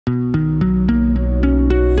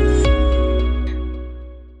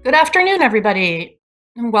Good afternoon, everybody,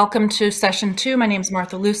 and welcome to session 2. My name is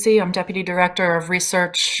Martha Lucy. I'm Deputy Director of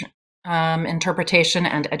Research, Interpretation,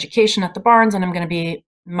 and Education at the Barnes, and I'm going to be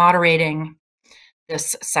moderating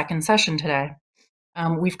this second session today.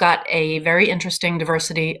 We've got a very interesting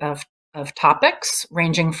diversity of topics,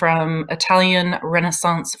 ranging from Italian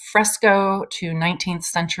Renaissance fresco to 19th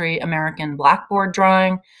century American blackboard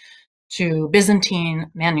drawing to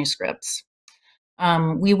Byzantine manuscripts.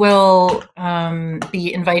 We will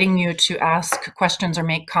be inviting you to ask questions or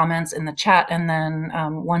make comments in the chat, and then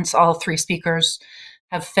once all three speakers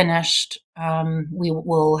have finished, we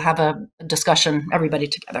will have a discussion, everybody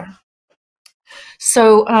together.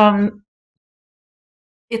 So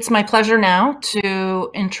it's my pleasure now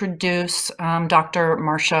to introduce Dr.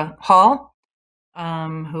 Marcia Hall,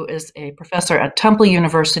 who is a professor at Temple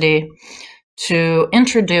University, to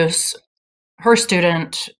introduce her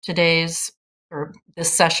student,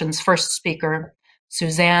 this session's first speaker,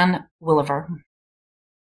 Suzanne Willever.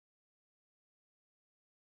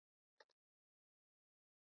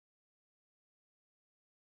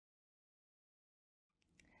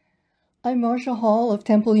 I'm Marcia Hall of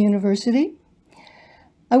Temple University.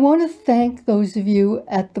 I want to thank those of you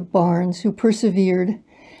at the Barnes who persevered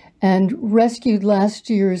and rescued last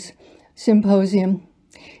year's symposium.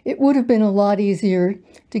 It would have been a lot easier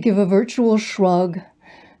to give a virtual shrug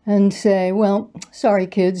and say, well, sorry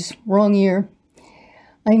kids, wrong year.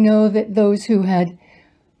 I know that those who had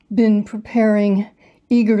been preparing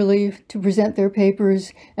eagerly to present their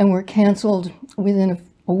papers and were canceled within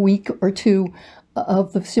a week or two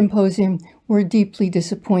of the symposium were deeply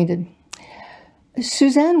disappointed.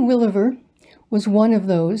 Suzanne Willever was one of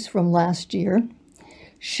those from last year.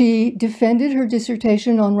 She defended her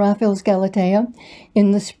dissertation on Raphael's Galatea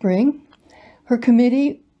in the spring. Her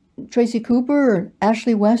committee, Tracy Cooper,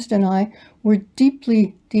 Ashley West, and I were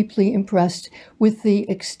deeply, deeply impressed with the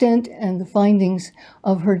extent and the findings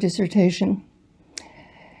of her dissertation.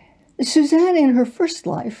 Suzanne, in her first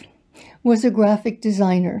life, was a graphic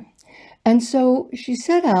designer, and so she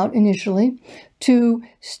set out initially to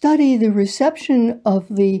study the reception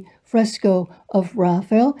of the fresco of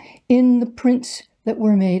Raphael in the prints that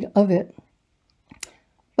were made of it.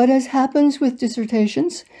 But as happens with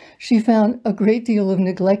dissertations, she found a great deal of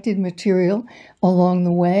neglected material along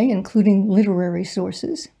the way, including literary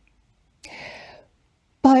sources.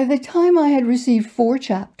 By the time I had received 4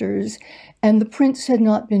 chapters and the prints had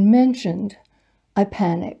not been mentioned, I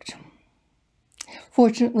panicked.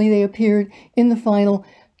 Fortunately, they appeared in the final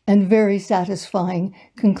and very satisfying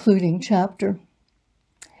concluding chapter.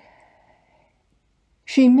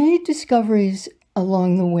 She made discoveries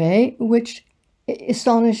along the way which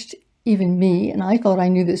astonished even me, and I thought I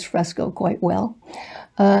knew this fresco quite well.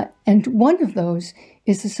 And one of those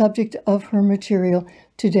is the subject of her material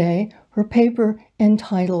today, her paper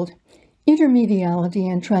entitled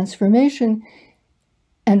Intermediality and Transformation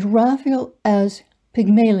and Raphael as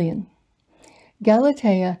Pygmalion,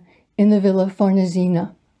 Galatea in the Villa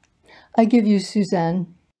Farnesina. I give you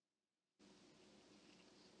Suzanne.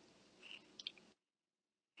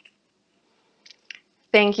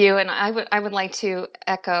 Thank you, and I would like to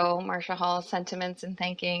echo Marcia Hall's sentiments in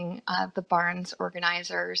thanking the Barnes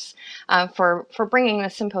organizers for bringing the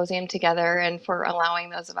symposium together and for allowing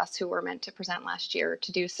those of us who were meant to present last year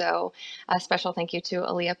to do so. A special thank you to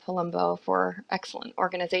Aaliyah Palumbo for excellent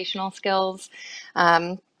organizational skills,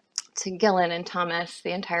 to Gillen and Thomas,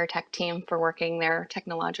 the entire tech team, for working their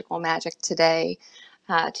technological magic today.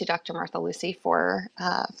 To Dr. Martha Lucy for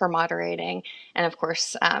moderating, and of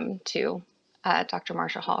course to Dr.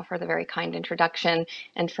 Marcia Hall for the very kind introduction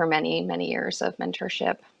and for many, many years of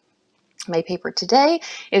mentorship. My paper today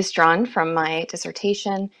is drawn from my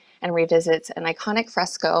dissertation and revisits an iconic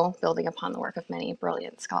fresco building upon the work of many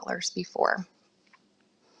brilliant scholars before.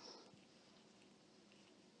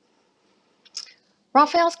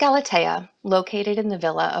 Raphael's Galatea, located in the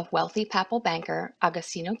villa of wealthy papal banker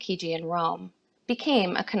Agostino Chigi in Rome,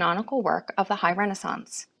 became a canonical work of the High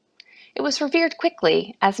Renaissance. It was revered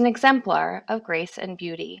quickly as an exemplar of grace and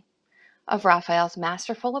beauty, of Raphael's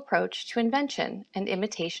masterful approach to invention and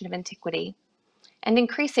imitation of antiquity, and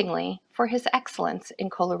increasingly for his excellence in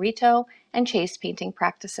colorito and chaste painting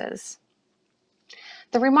practices.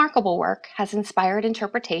 The remarkable work has inspired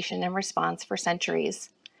interpretation and response for centuries,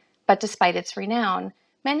 but despite its renown,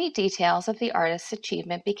 many details of the artist's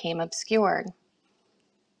achievement became obscured.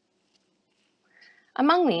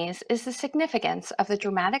 Among these is the significance of the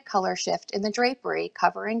dramatic color shift in the drapery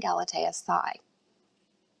covering Galatea's thigh.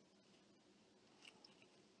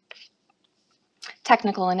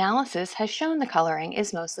 Technical analysis has shown the coloring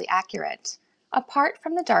is mostly accurate, apart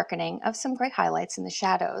from the darkening of some gray highlights in the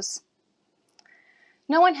shadows.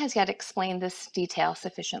 No one has yet explained this detail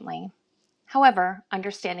sufficiently. However,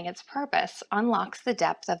 understanding its purpose unlocks the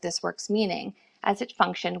depth of this work's meaning as it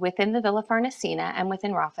functioned within the Villa Farnesina and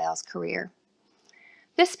within Raphael's career.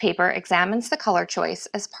 This paper examines the color choice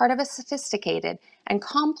as part of a sophisticated and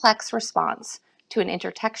complex response to an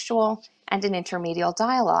intertextual and an intermedial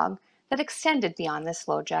dialogue that extended beyond this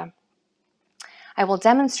loggia. I will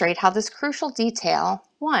demonstrate how this crucial detail,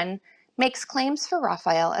 1, makes claims for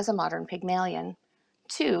Raphael as a modern Pygmalion,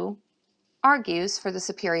 2, argues for the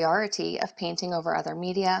superiority of painting over other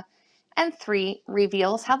media, and 3,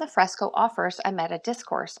 reveals how the fresco offers a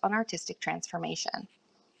meta-discourse on artistic transformation.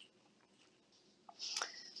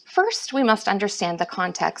 First, we must understand the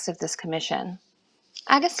context of this commission.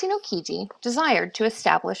 Agostino Chigi desired to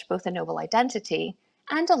establish both a noble identity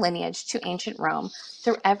and a lineage to ancient Rome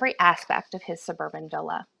through every aspect of his suburban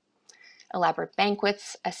villa. Elaborate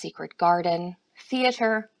banquets, a secret garden,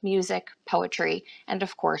 theater, music, poetry, and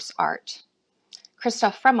of course, art.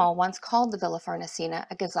 Christoph Fremmel once called the Villa Farnesina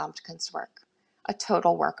a Gesamtkunstwerk, a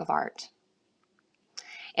total work of art.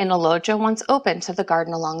 In a loggia once open to the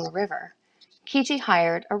garden along the river, Chigi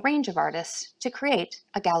hired a range of artists to create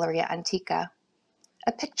a Galleria Antica,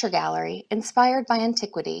 a picture gallery inspired by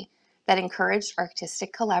antiquity that encouraged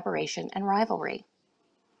artistic collaboration and rivalry.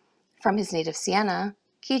 From his native Siena,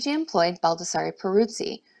 Chigi employed Baldassare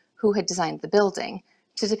Peruzzi, who had designed the building,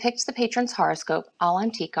 to depict the patron's horoscope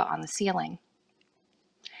all'antica on the ceiling.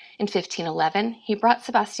 In 1511, he brought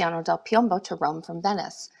Sebastiano del Piombo to Rome from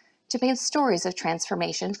Venice to paint stories of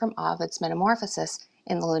transformation from Ovid's Metamorphosis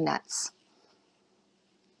in the lunettes.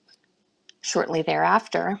 Shortly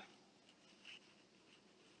thereafter,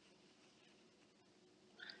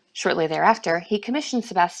 he commissioned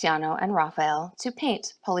Sebastiano and Raphael to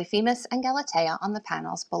paint Polyphemus and Galatea on the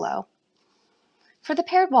panels below. For the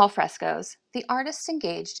paired wall frescoes, the artists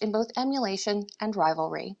engaged in both emulation and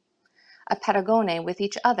rivalry, a paragone with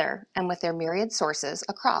each other and with their myriad sources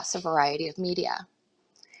across a variety of media.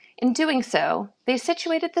 In doing so, they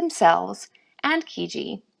situated themselves and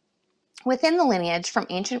Chigi within the lineage from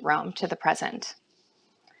ancient Rome to the present.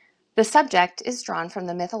 The subject is drawn from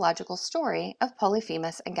the mythological story of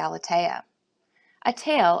Polyphemus and Galatea, a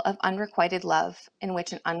tale of unrequited love in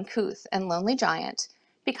which an uncouth and lonely giant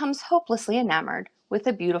becomes hopelessly enamored with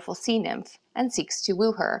a beautiful sea nymph and seeks to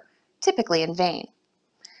woo her, typically in vain.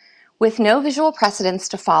 With no visual precedents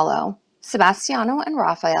to follow, Sebastiano and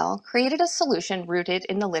Raphael created a solution rooted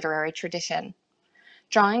in the literary tradition,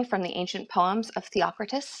 drawing from the ancient poems of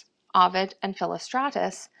Theocritus, Ovid, and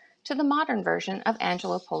Philostratus to the modern version of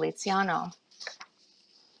Angelo Poliziano.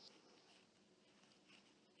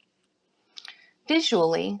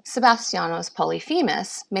 Visually, Sebastiano's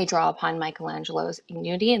Polyphemus may draw upon Michelangelo's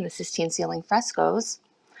Ignudi in the Sistine ceiling frescoes,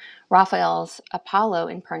 Raphael's Apollo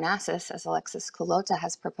in Parnassus, as Alexis Culotta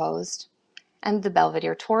has proposed, and the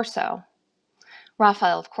Belvedere torso.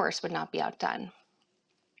 Raphael, of course, would not be outdone.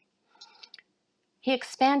 He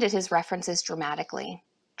expanded his references dramatically,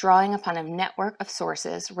 drawing upon a network of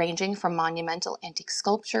sources ranging from monumental antique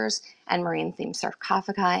sculptures and marine-themed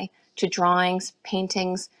sarcophagi to drawings,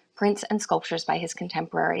 paintings, prints, and sculptures by his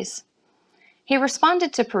contemporaries. He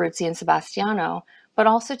responded to Peruzzi and Sebastiano, but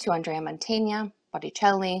also to Andrea Mantegna,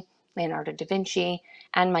 Botticelli, Leonardo da Vinci,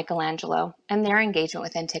 and Michelangelo, and their engagement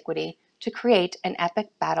with antiquity to create an epic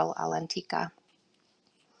battle all'antica.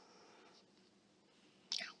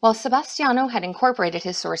 While Sebastiano had incorporated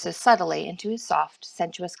his sources subtly into his soft,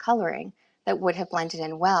 sensuous coloring that would have blended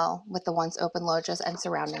in well with the once open loggias and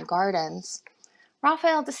surrounding gardens,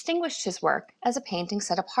 Raphael distinguished his work as a painting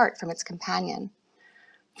set apart from its companion.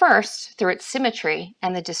 First, through its symmetry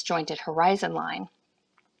and the disjointed horizon line,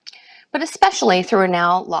 but especially through a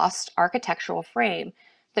now lost architectural frame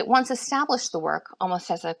that once established the work almost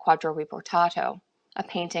as a quadro riportato, a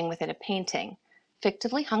painting within a painting,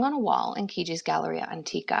 fictively hung on a wall in Chigi's Galleria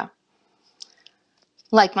Antica.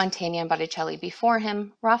 Like Mantegna and Botticelli before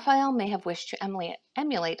him, Raphael may have wished to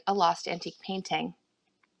emulate a lost antique painting.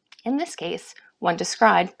 In this case, one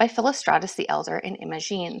described by Philostratus the Elder in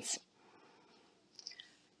Imagines.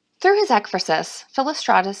 Through his ekphrasis,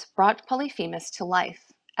 Philostratus brought Polyphemus to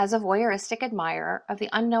life as a voyeuristic admirer of the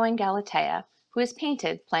unknowing Galatea who is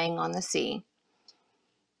painted playing on the sea,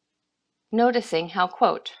 noticing how,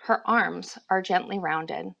 quote, her arms are gently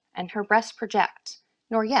rounded and her breasts project,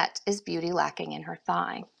 nor yet is beauty lacking in her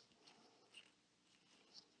thigh.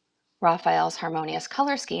 Raphael's harmonious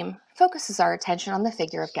color scheme focuses our attention on the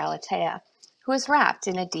figure of Galatea, who is wrapped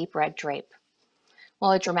in a deep red drape,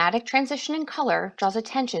 while a dramatic transition in color draws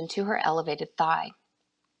attention to her elevated thigh.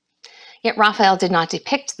 Yet Raphael did not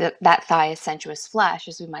depict that thigh as sensuous flesh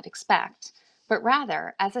as we might expect, but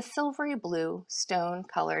rather as a silvery blue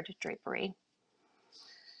stone-colored drapery.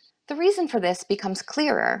 The reason for this becomes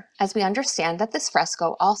clearer as we understand that this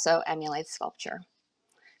fresco also emulates sculpture.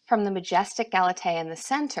 From the majestic Galatea in the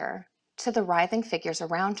center, to the writhing figures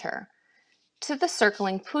around her, to the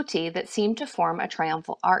circling putti that seem to form a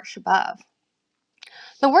triumphal arch above.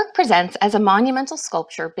 The work presents as a monumental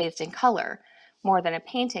sculpture bathed in color, more than a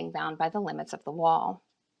painting bound by the limits of the wall.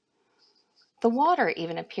 The water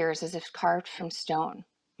even appears as if carved from stone,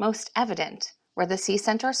 most evident where the sea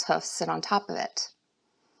centaur's hoofs sit on top of it.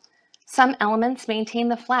 Some elements maintain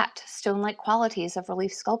the flat, stone-like qualities of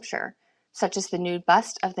relief sculpture, such as the nude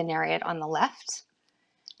bust of the Nereid on the left,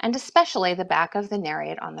 and especially the back of the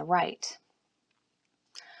Nereid on the right.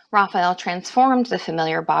 Raphael transformed the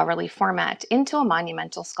familiar bas-relief format into a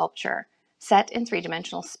monumental sculpture, set in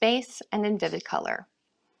three-dimensional space and in vivid color.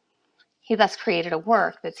 He thus created a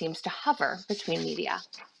work that seems to hover between media.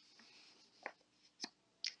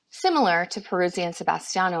 Similar to Peruzzi and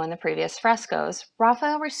Sebastiano in the previous frescoes,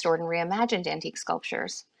 Raphael restored and reimagined antique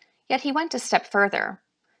sculptures, yet he went a step further,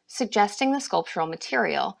 suggesting the sculptural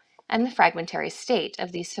material and the fragmentary state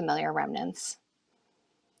of these familiar remnants.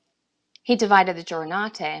 He divided the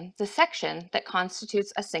giornate, the section that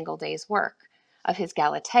constitutes a single day's work, of his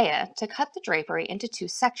Galatea to cut the drapery into two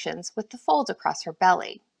sections with the folds across her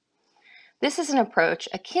belly. This is an approach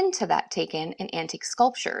akin to that taken in antique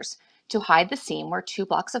sculptures to hide the seam where two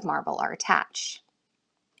blocks of marble are attached.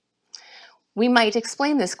 We might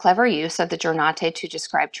explain this clever use of the giornate to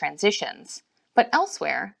describe transitions, but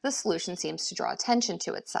elsewhere, the solution seems to draw attention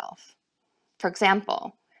to itself. For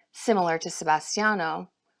example, similar to Sebastiano,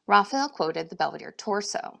 Raphael quoted the Belvedere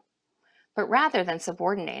torso, but rather than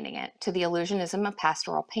subordinating it to the illusionism of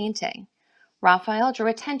pastoral painting, Raphael drew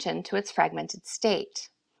attention to its fragmented state.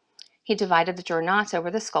 He divided the giornata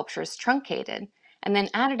where the sculpture is truncated, and then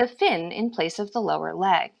added a fin in place of the lower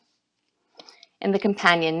leg. In the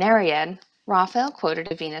companion Nereid, Raphael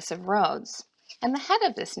quoted a Venus of Rhodes, and the head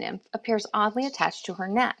of this nymph appears oddly attached to her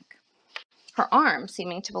neck, her arm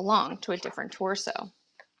seeming to belong to a different torso.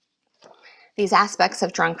 These aspects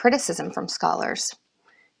have drawn criticism from scholars.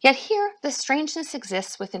 Yet here, the strangeness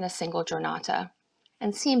exists within a single giornata,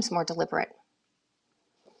 and seems more deliberate.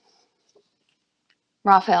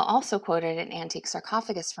 Raphael also quoted an antique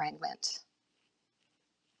sarcophagus fragment,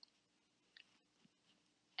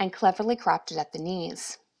 and cleverly cropped it at the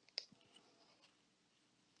knees.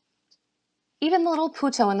 Even the little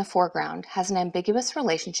Puto in the foreground has an ambiguous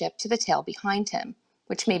relationship to the tail behind him,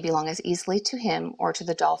 which may belong as easily to him or to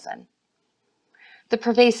the dolphin. The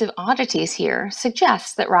pervasive oddities here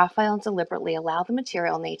suggest that Raphael deliberately allowed the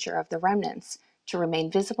material nature of the remnants to remain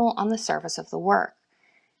visible on the surface of the work,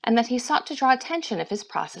 and that he sought to draw attention of his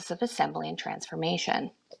process of assembly and transformation.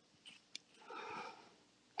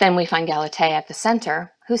 Then we find Galatea at the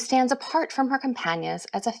center, who stands apart from her companions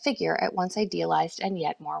as a figure at once idealized and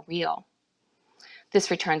yet more real. This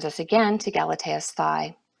returns us again to Galatea's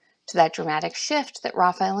thigh, to that dramatic shift that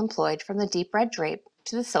Raphael employed from the deep red drape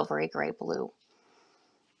to the silvery gray blue,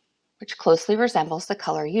 which closely resembles the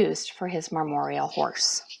color used for his marmoreal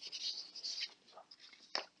horse.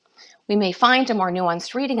 We may find a more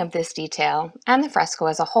nuanced reading of this detail and the fresco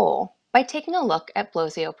as a whole by taking a look at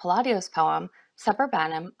Blosio Palladio's poem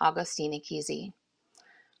Suburbanum Augustini Chisi.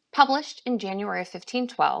 Published in January of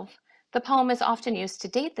 1512, the poem is often used to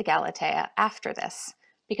date the Galatea after this,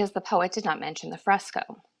 because the poet did not mention the fresco.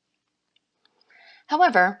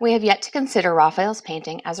 However, we have yet to consider Raphael's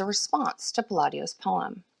painting as a response to Palladio's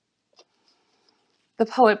poem. The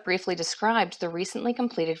poet briefly described the recently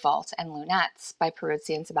completed vault and lunettes by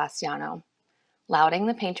Peruzzi and Sebastiano, lauding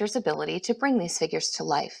the painter's ability to bring these figures to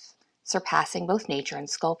life, surpassing both nature and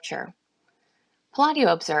sculpture.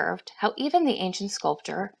 Palladio observed how even the ancient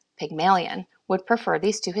sculptor Pygmalion would prefer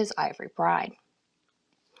these to his ivory bride.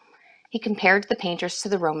 He compared the painters to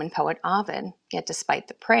the Roman poet Ovid, yet despite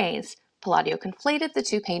the praise, Palladio conflated the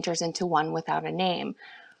two painters into one without a name,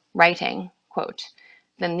 writing, quote,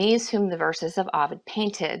 "Then these whom the verses of Ovid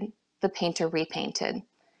painted, the painter repainted,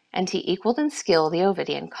 and he equaled in skill the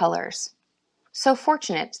Ovidian colors. So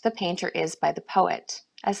fortunate the painter is by the poet,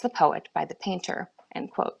 as the poet by the painter,"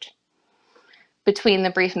 end quote. Between the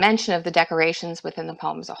brief mention of the decorations within the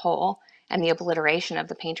poem as a whole and the obliteration of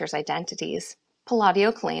the painter's identities,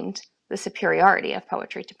 Palladio claimed the superiority of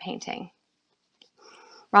poetry to painting.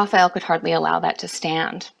 Raphael could hardly allow that to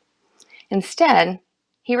stand. Instead,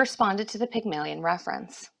 he responded to the Pygmalion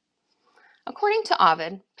reference. According to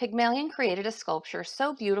Ovid, Pygmalion created a sculpture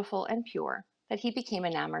so beautiful and pure that he became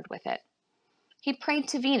enamored with it. He prayed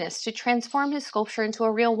to Venus to transform his sculpture into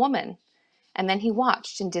a real woman, and then he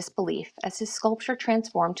watched in disbelief as his sculpture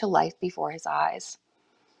transformed to life before his eyes,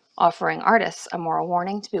 offering artists a moral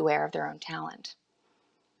warning to beware of their own talent.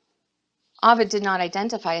 Ovid did not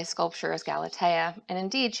identify his sculpture as Galatea, and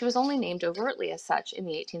indeed she was only named overtly as such in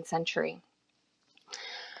the 18th century.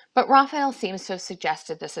 But Raphael seems to have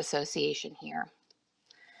suggested this association here.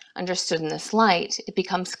 Understood in this light, it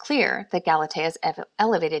becomes clear that Galatea's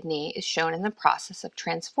elevated knee is shown in the process of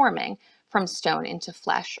transforming from stone into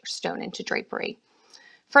flesh or stone into drapery.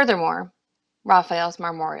 Furthermore, Raphael's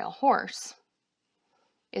marmoreal horse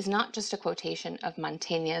is not just a quotation of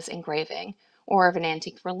Mantegna's engraving or of an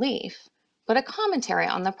antique relief, but a commentary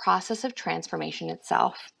on the process of transformation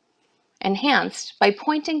itself, enhanced by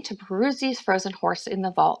pointing to Peruzzi's frozen horse in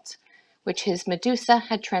the vault, which his Medusa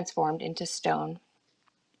had transformed into stone.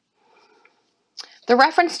 The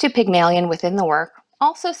reference to Pygmalion within the work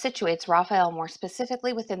also situates Raphael more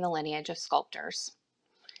specifically within the lineage of sculptors.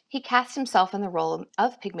 He cast himself in the role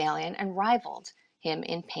of Pygmalion and rivaled him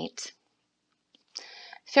in paint.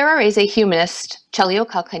 Ferrarese humanist Celio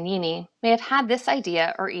Calcagnini may have had this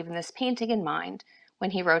idea or even this painting in mind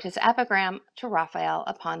when he wrote his epigram to Raphael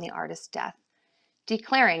upon the artist's death,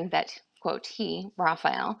 declaring that, quote, he,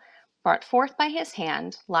 Raphael, brought forth by his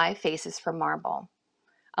hand live faces from marble,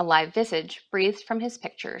 a live visage breathed from his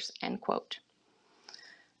pictures, end quote.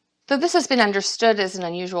 Though this has been understood as an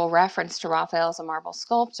unusual reference to Raphael as a marble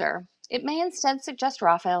sculptor, it may instead suggest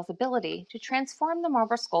Raphael's ability to transform the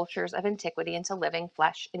marble sculptures of antiquity into living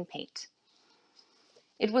flesh in paint.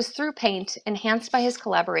 It was through paint, enhanced by his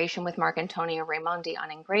collaboration with Marcantonio Raimondi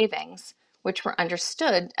on engravings, which were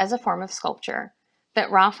understood as a form of sculpture,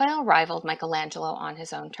 that Raphael rivaled Michelangelo on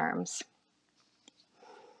his own terms.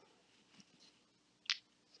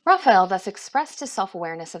 Raphael thus expressed his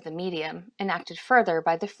self-awareness of the medium, enacted further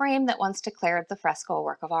by the frame that once declared the fresco a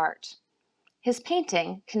work of art. His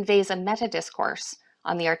painting conveys a meta-discourse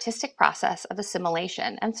on the artistic process of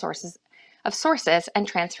assimilation and sources and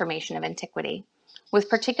transformation of antiquity, with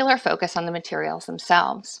particular focus on the materials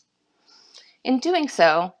themselves. In doing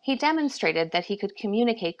so, he demonstrated that he could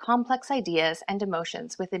communicate complex ideas and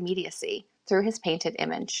emotions with immediacy through his painted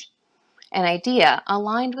image, an idea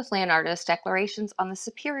aligned with Leonardo's declarations on the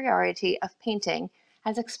superiority of painting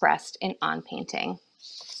as expressed in on-painting.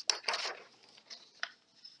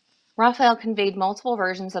 Raphael conveyed multiple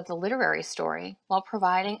versions of the literary story while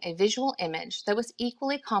providing a visual image that was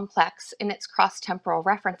equally complex in its cross-temporal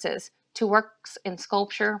references to works in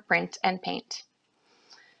sculpture, print, and paint.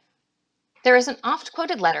 There is an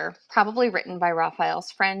oft-quoted letter, probably written by Raphael's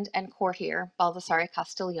friend and courtier, Baldassare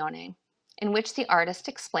Castiglione, in which the artist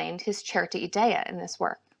explained his certa idea in this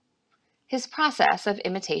work, his process of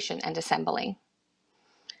imitation and assembly.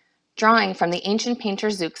 Drawing from the ancient painter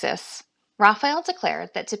Zeuxis, Raphael declared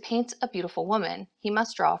that to paint a beautiful woman, he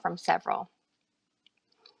must draw from several.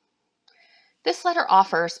 This letter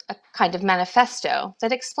offers a kind of manifesto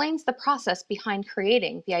that explains the process behind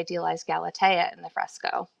creating the idealized Galatea in the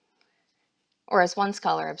fresco, or as one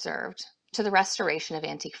scholar observed, to the restoration of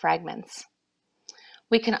antique fragments.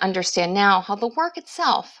 We can understand now how the work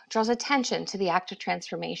itself draws attention to the act of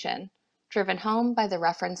transformation, driven home by the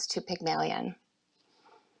reference to Pygmalion.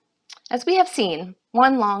 As we have seen,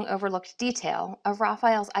 one long overlooked detail of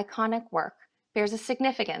Raphael's iconic work bears a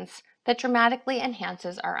significance that dramatically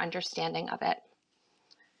enhances our understanding of it.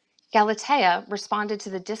 Galatea responded to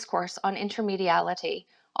the discourse on intermediality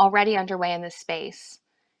already underway in this space,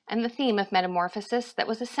 and the theme of metamorphosis that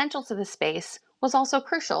was essential to the space was also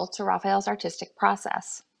crucial to Raphael's artistic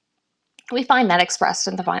process. We find that expressed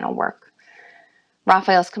in the final work.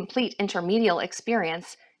 Raphael's complete intermedial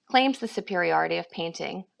experience claims the superiority of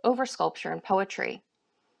painting over sculpture and poetry.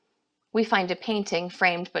 We find a painting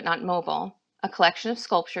framed but not mobile, a collection of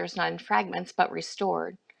sculptures not in fragments but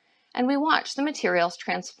restored, and we watch the materials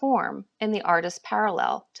transform in the artist's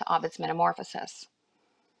parallel to Ovid's Metamorphosis.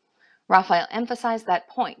 Raphael emphasized that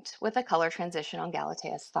point with a color transition on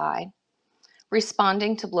Galatea's thigh,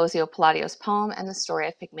 responding to Blosio Palladio's poem and the story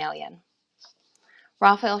of Pygmalion.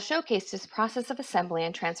 Raphael showcased his process of assembly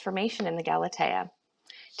and transformation in the Galatea,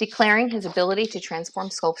 declaring his ability to transform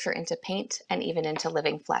sculpture into paint and even into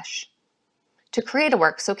living flesh. To create a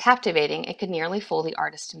work so captivating it could nearly fool the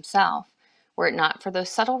artist himself, were it not for those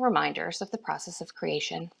subtle reminders of the process of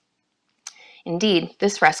creation. Indeed,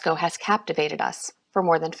 this fresco has captivated us for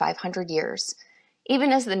more than 500 years,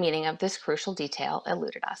 even as the meaning of this crucial detail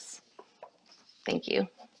eluded us. Thank you.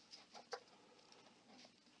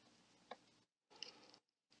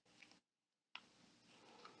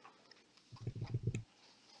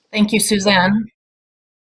 Thank you, Suzanne.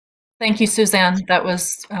 Thank you, Suzanne. That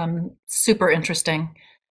was super interesting.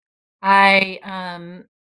 I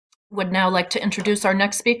would now like to introduce our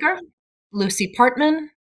next speaker, Lucy Partman.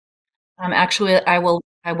 Actually, I will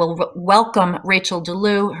welcome Rachael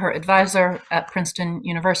DeLue, her advisor at Princeton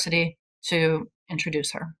University, to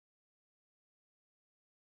introduce her.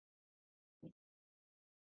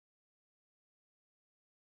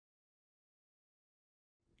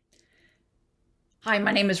 Hi,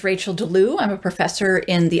 my name is Rachael DeLue. I'm a professor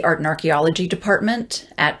in the Art and Archaeology department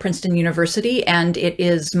at Princeton University, and it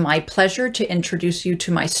is my pleasure to introduce you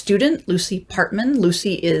to my student, Lucy Partman.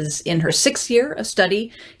 Lucy is in her 6th year of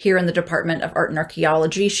study here in the Department of Art and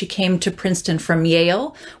Archaeology. She came to Princeton from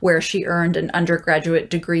Yale, where she earned an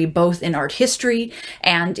undergraduate degree both in art history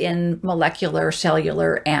and in molecular,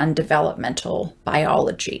 cellular, and developmental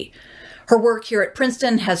biology. Her work here at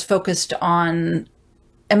Princeton has focused on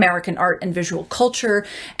American art and visual culture,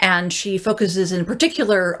 and she focuses in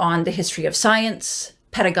particular on the history of science,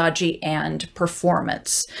 pedagogy, and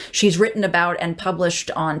performance. She's written about and published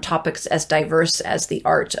on topics as diverse as the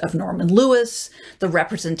art of Norman Lewis, the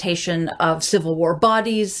representation of Civil War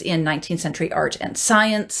bodies in 19th century art and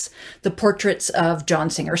science, the portraits of John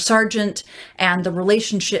Singer Sargent, and the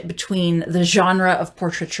relationship between the genre of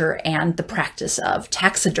portraiture and the practice of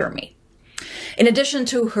taxidermy. In addition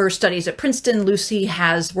to her studies at Princeton, Lucy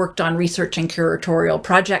has worked on research and curatorial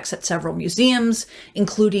projects at several museums,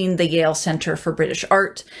 including the Yale Center for British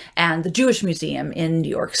Art and the Jewish Museum in New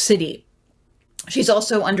York City. She's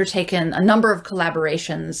also undertaken a number of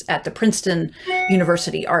collaborations at the Princeton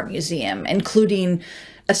University Art Museum, including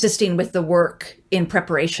assisting with the work in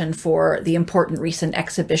preparation for the important recent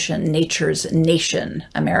exhibition, Nature's Nation,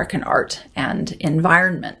 American Art and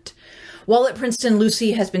Environment. While at Princeton,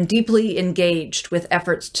 Lucy has been deeply engaged with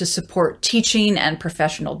efforts to support teaching and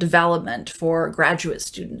professional development for graduate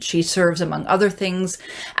students. She serves, among other things,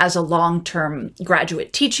 as a long-term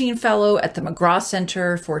graduate teaching fellow at the McGraw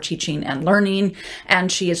Center for Teaching and Learning,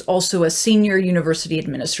 and she is also a senior university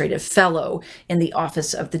administrative fellow in the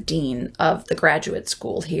Office of the Dean of the Graduate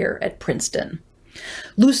School here at Princeton.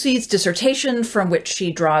 Lucy's dissertation, from which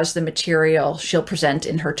she draws the material she'll present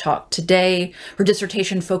in her talk today, her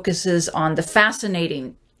dissertation focuses on the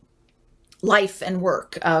fascinating life and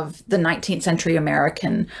work of the 19th century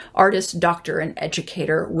American artist, doctor, and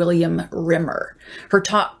educator William Rimmer. Her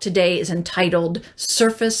talk today is entitled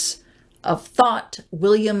Surface of Thought,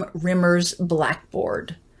 William Rimmer's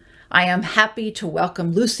Blackboard. I am happy to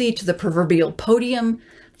welcome Lucy to the proverbial podium.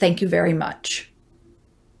 Thank you very much.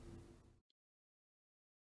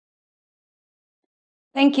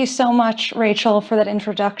 Thank you so much, Rachael, for that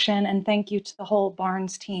introduction, and thank you to the whole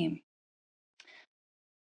Barnes team.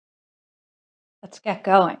 Let's get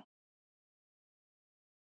going.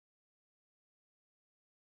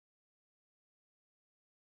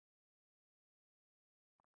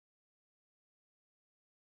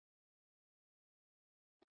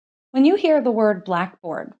 When you hear the word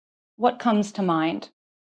Blackboard, what comes to mind?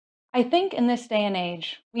 I think in this day and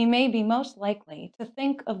age, we may be most likely to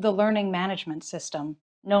think of the learning management system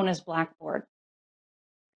known as Blackboard.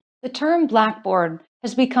 The term Blackboard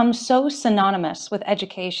has become so synonymous with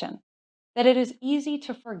education that it is easy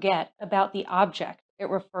to forget about the object it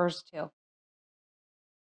refers to.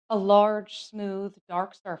 A large, smooth,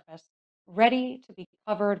 dark surface, ready to be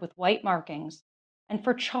covered with white markings and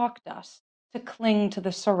for chalk dust to cling to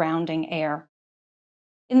the surrounding air.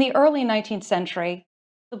 In the early 19th century,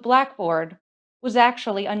 the blackboard was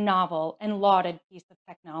actually a novel and lauded piece of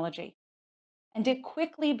technology, and it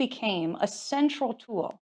quickly became a central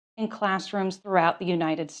tool in classrooms throughout the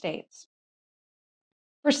United States.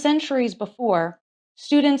 For centuries before,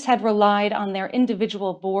 students had relied on their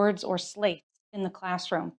individual boards or slates in the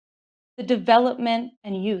classroom. The development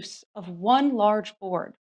and use of one large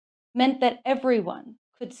board meant that everyone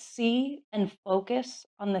could see and focus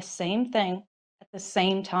on the same thing at the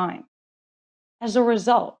same time. As a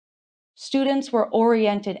result, students were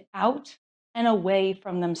oriented out and away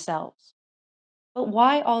from themselves. But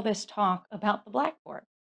why all this talk about the blackboard?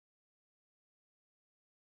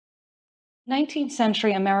 19th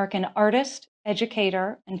century American artist,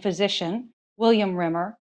 educator, and physician William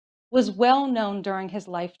Rimmer was well known during his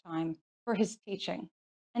lifetime for his teaching,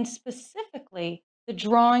 and specifically the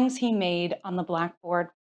drawings he made on the blackboard.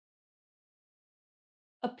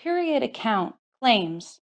 A period account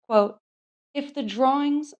claims, quote, if the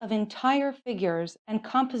drawings of entire figures and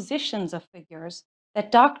compositions of figures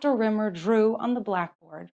that Dr. Rimmer drew on the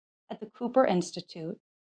blackboard at the Cooper Institute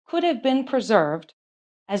could have been preserved,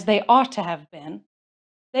 as they ought to have been,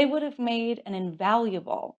 they would have made an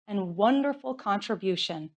invaluable and wonderful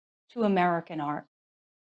contribution to American art.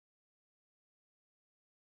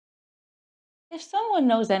 If someone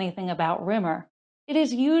knows anything about Rimmer, it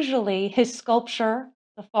is usually his sculpture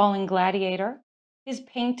The Falling Gladiator, his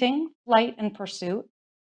painting, Flight and Pursuit,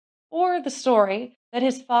 or the story that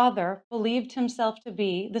his father believed himself to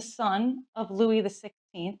be the son of Louis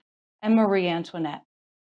XVI and Marie Antoinette.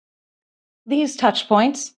 These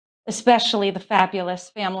touchpoints, especially the fabulous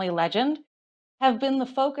family legend, have been the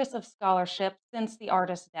focus of scholarship since the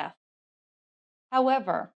artist's death.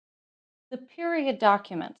 However, the period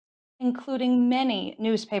documents, including many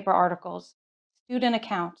newspaper articles, student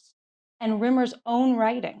accounts, and Rimmer's own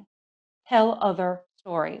writing, tell other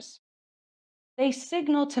stories. They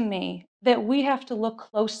signal to me that we have to look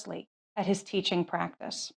closely at his teaching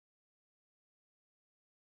practice.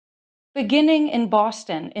 Beginning in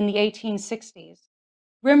Boston in the 1860s,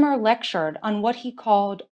 Rimmer lectured on what he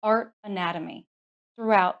called art anatomy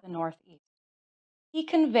throughout the Northeast. He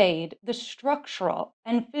conveyed the structural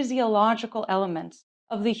and physiological elements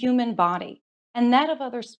of the human body and that of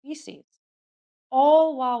other species,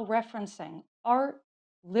 all while referencing art,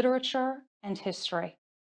 literature, and history.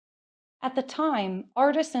 At the time,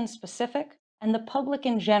 artists in specific and the public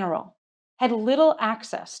in general had little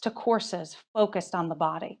access to courses focused on the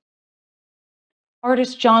body.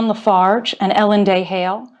 Artists John Lafarge and Ellen Day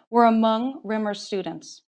Hale were among Rimmer's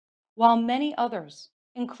students, while many others,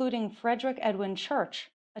 including Frederick Edwin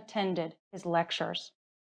Church, attended his lectures.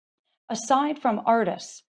 Aside from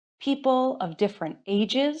artists, people of different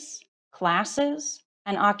ages, classes,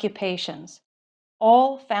 and occupations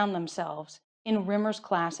all found themselves in Rimmer's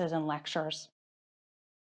classes and lectures.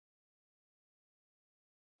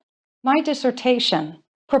 My dissertation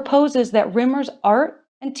proposes that Rimmer's art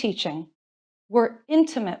and teaching were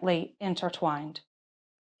intimately intertwined.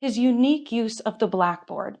 His unique use of the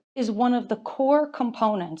Blackboard is one of the core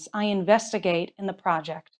components I investigate in the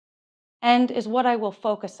project and is what I will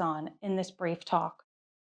focus on in this brief talk.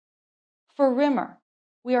 For Rimmer,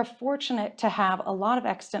 we are fortunate to have a lot of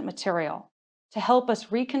extant material to help us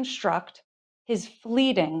reconstruct his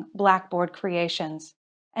fleeting Blackboard creations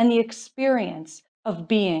and the experience of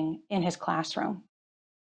being in his classroom.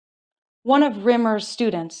 One of Rimmer's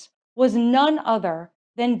students was none other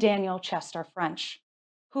than Daniel Chester French,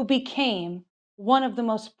 who became one of the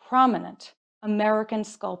most prominent American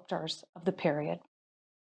sculptors of the period.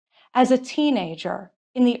 As a teenager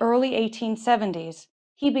in the early 1870s,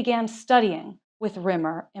 he began studying with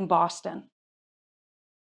Rimmer in Boston.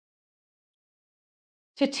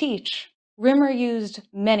 To teach, Rimmer used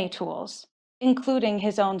many tools, including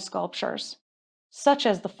his own sculptures, such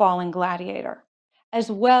as the Falling Gladiator, as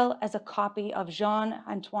well as a copy of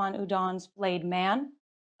Jean-Antoine Houdon's Flayed Man,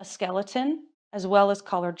 a skeleton, as well as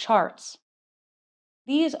colored charts.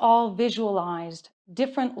 These all visualized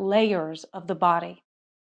different layers of the body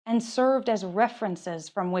and served as references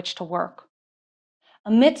from which to work.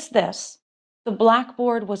 Amidst this, the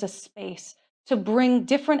Blackboard was a space to bring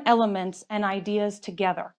different elements and ideas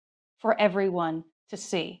together for everyone to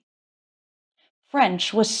see.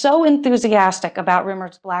 French was so enthusiastic about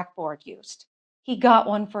Rimmer's Blackboard use, he got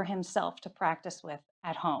one for himself to practice with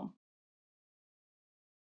at home.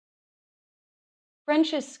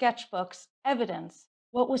 French's sketchbooks evidence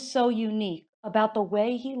what was so unique about the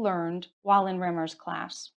way he learned while in Rimmer's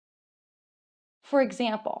class. For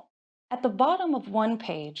example, at the bottom of one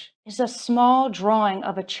page is a small drawing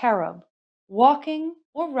of a cherub walking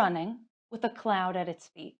or running with a cloud at its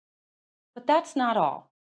feet. But that's not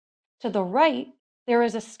all. To the right, there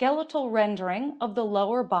is a skeletal rendering of the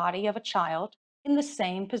lower body of a child in the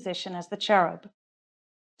same position as the cherub.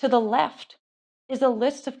 To the left is a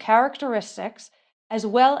list of characteristics as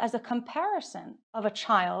well as a comparison of a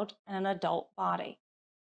child and an adult body.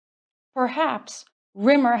 Perhaps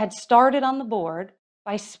Rimmer had started on the board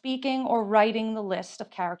by speaking or writing the list of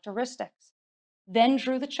characteristics, then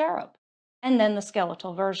drew the cherub, and then the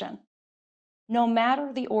skeletal version. No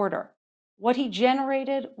matter the order, what he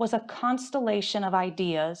generated was a constellation of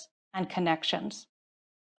ideas and connections.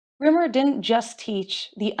 Rimmer didn't just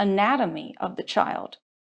teach the anatomy of the child.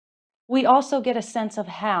 We also get a sense of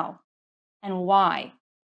how and why,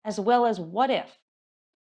 as well as what if.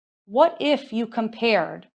 What if you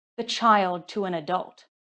compared the child to an adult?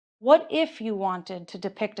 What if you wanted to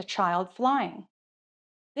depict a child flying?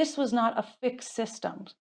 This was not a fixed system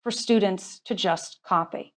for students to just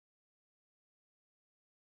copy.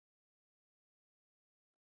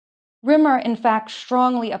 Rimmer, in fact,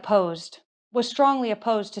 was strongly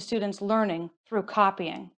opposed to students learning through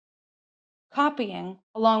copying. Copying,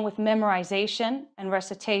 along with memorization and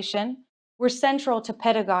recitation, were central to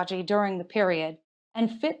pedagogy during the period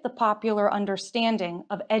and fit the popular understanding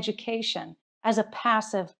of education as a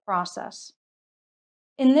passive process.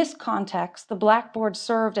 In this context, the Blackboard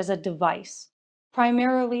served as a device,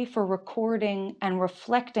 primarily for recording and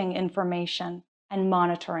reflecting information and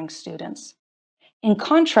monitoring students. In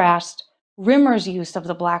contrast, Rimmer's use of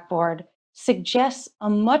the Blackboard suggests a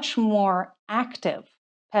much more active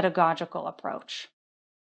pedagogical approach.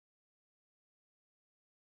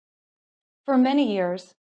 For many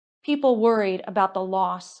years, people worried about the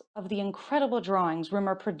loss of the incredible drawings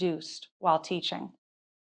Rimmer produced while teaching.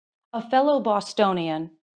 A fellow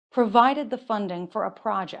Bostonian provided the funding for a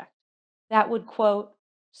project that would, quote,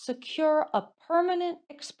 secure a permanent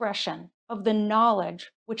expression of the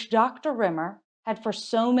knowledge which Dr. Rimmer had for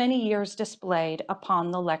so many years displayed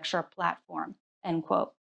upon the lecture platform, end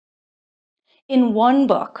quote. In one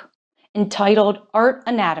book entitled Art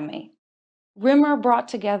Anatomy, Rimmer brought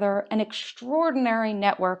together an extraordinary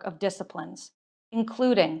network of disciplines,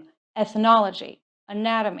 including ethnology,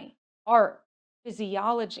 anatomy, art,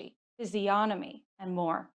 physiology, physiognomy, and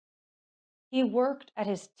more. He worked at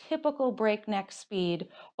his typical breakneck speed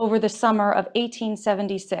over the summer of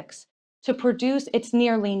 1876 to produce its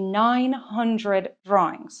nearly 900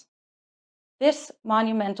 drawings. This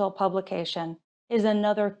monumental publication is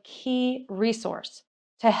another key resource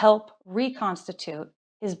to help reconstitute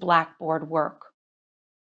his Blackboard work.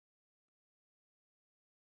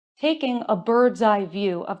 Taking a bird's eye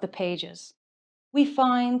view of the pages, we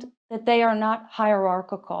find that they are not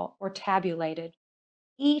hierarchical or tabulated.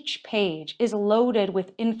 Each page is loaded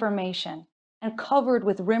with information and covered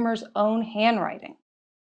with Rimmer's own handwriting.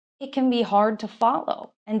 It can be hard to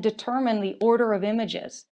follow and determine the order of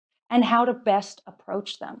images and how to best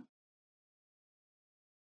approach them.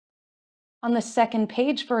 On the second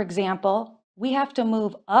page, for example, we have to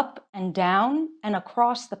move up and down and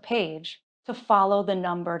across the page to follow the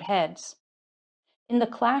numbered heads. In the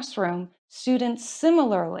classroom, students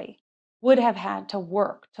similarly would have had to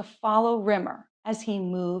work to follow Rimmer as he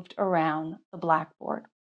moved around the Blackboard.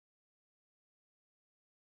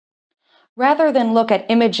 Rather than look at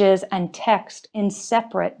images and text in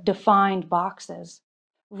separate, defined boxes,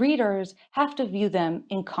 readers have to view them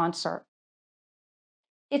in concert.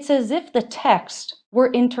 It's as if the text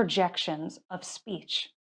were interjections of speech.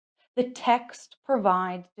 The text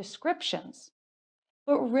provides descriptions,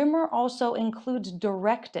 but Rimmer also includes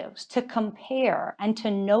directives to compare and to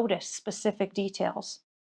notice specific details.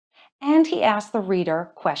 And he asks the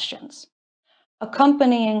reader questions.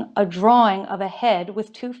 Accompanying a drawing of a head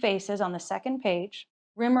with two faces on the second page,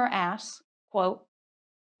 Rimmer asks, quote,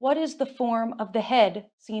 what is the form of the head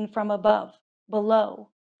seen from above, below,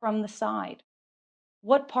 from the side?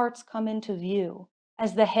 What parts come into view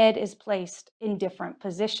as the head is placed in different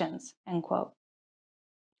positions, end quote.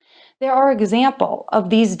 There are examples of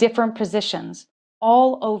these different positions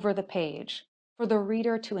all over the page for the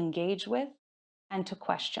reader to engage with and to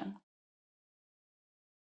question.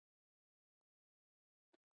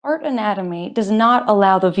 Art anatomy does not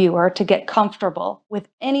allow the viewer to get comfortable with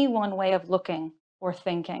any one way of looking or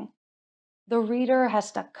thinking. The reader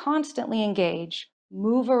has to constantly engage,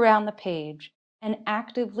 move around the page, and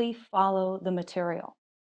actively follow the material.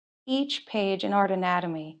 Each page in art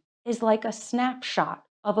anatomy is like a snapshot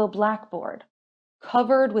of a blackboard,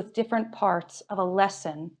 covered with different parts of a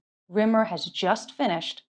lesson Rimmer has just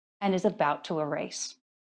finished and is about to erase.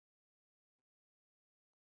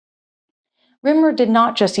 Rimmer did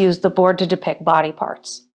not just use the board to depict body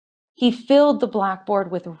parts. He filled the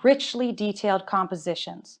blackboard with richly detailed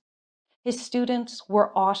compositions. His students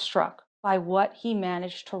were awestruck by what he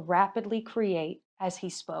managed to rapidly create as he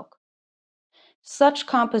spoke. Such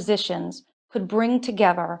compositions could bring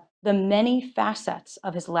together the many facets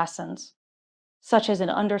of his lessons, such as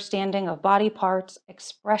an understanding of body parts,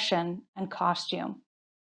 expression, and costume.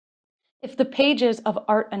 If the pages of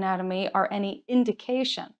art anatomy are any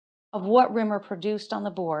indication of what Rimmer produced on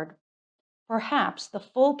the board, perhaps the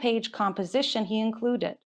full page composition he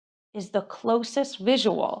included is the closest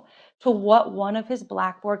visual to what one of his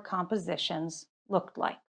Blackboard compositions looked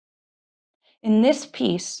like. In this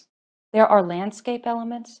piece, there are landscape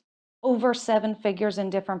elements, over 7 figures in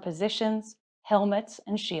different positions, helmets,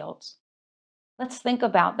 and shields. Let's think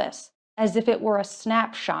about this as if it were a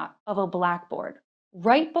snapshot of a blackboard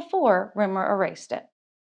right before Rimmer erased it.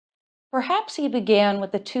 Perhaps he began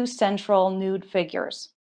with the 2 central nude figures.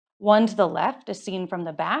 One to the left is seen from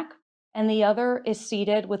the back, and the other is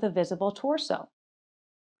seated with a visible torso.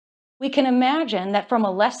 We can imagine that from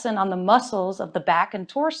a lesson on the muscles of the back and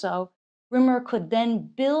torso, Rimmer could then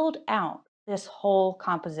build out this whole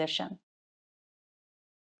composition.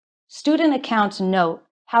 Student accounts note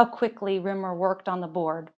how quickly Rimmer worked on the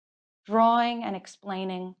board, drawing and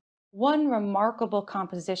explaining one remarkable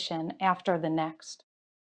composition after the next.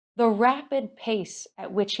 The rapid pace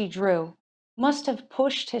at which he drew must have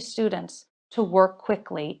pushed his students to work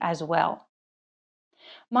quickly as well.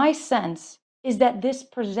 My sense is that this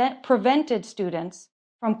prevented students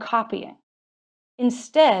from copying.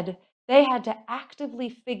 Instead, they had to actively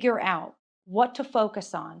figure out what to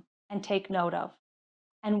focus on and take note of,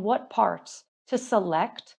 and what parts to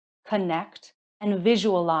select, connect, and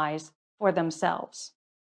visualize for themselves.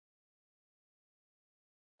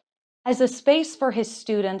 As a space for his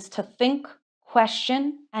students to think,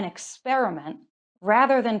 question, and experiment,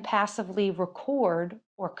 rather than passively record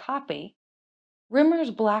or copy,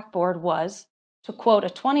 Rimmer's Blackboard was, to quote a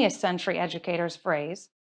 20th century educator's phrase,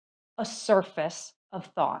 a surface of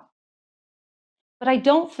thought. But I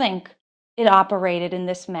don't think it operated in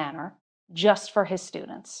this manner just for his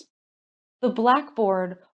students. The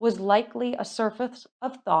Blackboard was likely a surface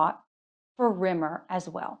of thought for Rimmer as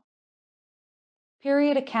well.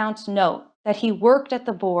 Period accounts note that he worked at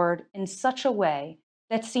the board in such a way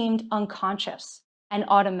that seemed unconscious and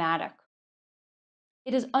automatic.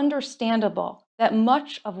 It is understandable that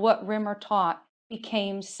much of what Rimmer taught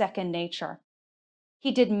became second nature.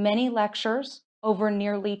 He did many lectures over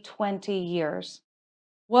nearly 20 years.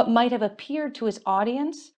 What might have appeared to his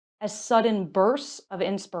audience as sudden bursts of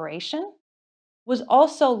inspiration was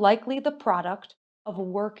also likely the product of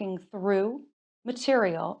working through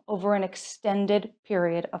material over an extended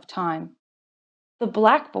period of time. The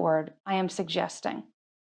Blackboard, I am suggesting,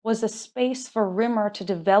 was a space for Rimmer to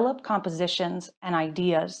develop compositions and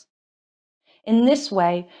ideas. In this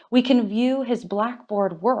way, we can view his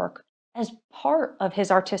Blackboard work as part of his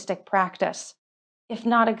artistic practice, if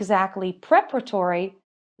not exactly preparatory,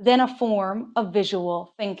 then a form of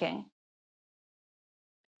visual thinking.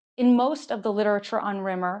 In most of the literature on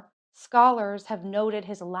Rimmer, scholars have noted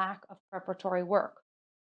his lack of preparatory work.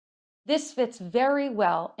 This fits very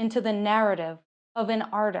well into the narrative of an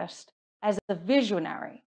artist as a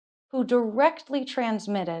visionary who directly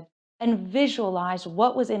transmitted and visualized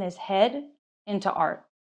what was in his head into art.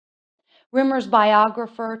 Rimmer's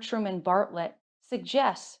biographer, Truman Bartlett,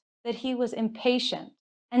 suggests that he was impatient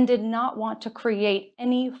and did not want to create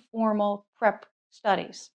any formal prep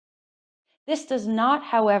studies. This does not,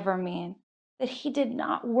 however, mean that he did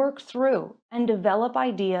not work through and develop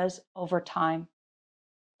ideas over time.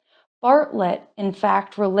 Bartlett, in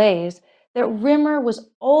fact, relays that Rimmer was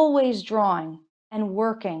always drawing and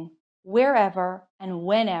working wherever and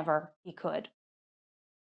whenever he could.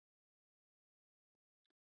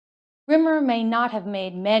 Rimmer may not have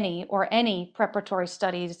made many or any preparatory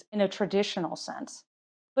studies in a traditional sense,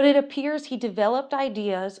 but it appears he developed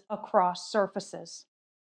ideas across surfaces.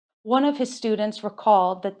 One of his students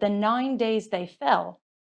recalled that the 9 days they fell,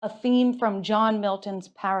 a theme from John Milton's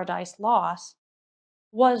Paradise Lost,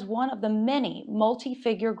 was one of the many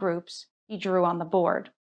multi-figure groups he drew on the board.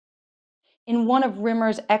 In one of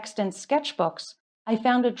Rimmer's extant sketchbooks, I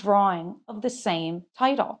found a drawing of the same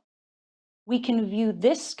title. We can view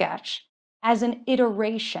this sketch as an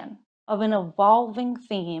iteration of an evolving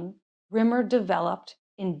theme Rimmer developed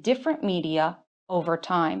in different media over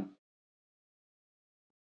time.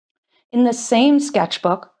 In the same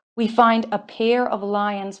sketchbook, we find a pair of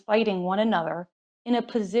lions fighting one another in a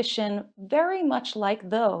position very much like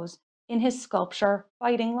those in his sculpture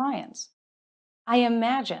Fighting Lions. I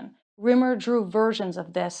imagine Rimmer drew versions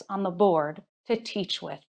of this on the board to teach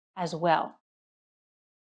with as well.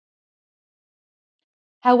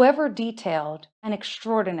 However detailed and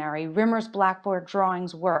extraordinary Rimmer's Blackboard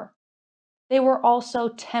drawings were, they were also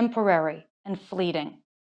temporary and fleeting.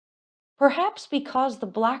 Perhaps because the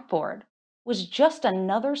Blackboard was just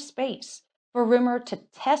another space for Rimmer to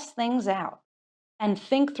test things out and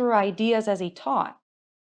think through ideas as he taught,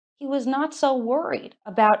 he was not so worried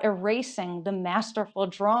about erasing the masterful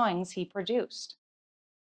drawings he produced.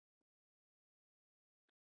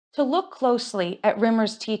 To look closely at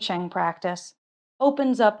Rimmer's teaching practice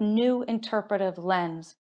opens up new interpretive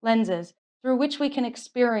lenses through which we can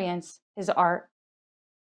experience his art.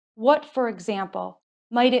 What, for example,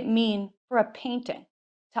 might it mean for a painting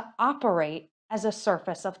to operate as a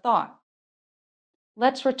surface of thought?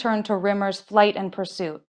 Let's return to Rimmer's Flight and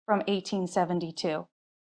Pursuit from 1872.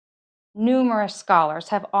 Numerous scholars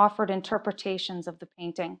have offered interpretations of the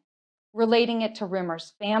painting, relating it to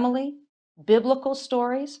Rimmer's family, biblical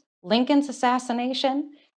stories, Lincoln's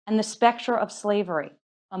assassination, and the specter of slavery,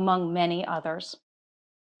 among many others.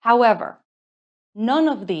 However, none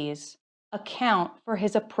of these account for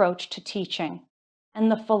his approach to teaching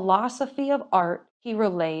and the philosophy of art he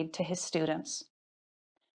relayed to his students.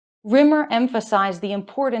 Rimmer emphasized the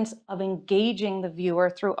importance of engaging the viewer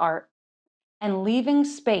through art and leaving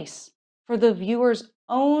space for the viewer's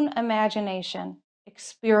own imagination,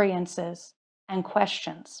 experiences, and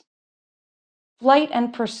questions. Flight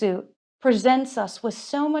and Pursuit presents us with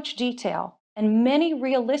so much detail and many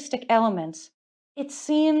realistic elements, it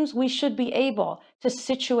seems we should be able to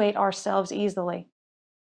situate ourselves easily.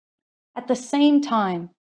 At the same time,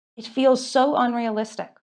 it feels so unrealistic,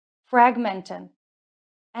 fragmented,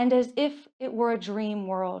 and as if it were a dream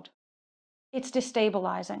world. It's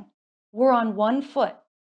destabilizing. We're on one foot,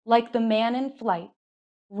 like the man in flight,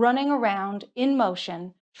 running around in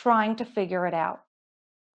motion, trying to figure it out.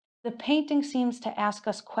 The painting seems to ask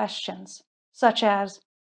us questions, such as,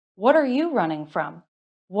 what are you running from?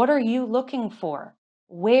 What are you looking for?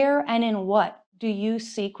 Where and in what do you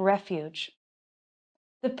seek refuge?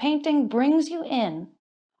 The painting brings you in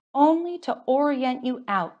only to orient you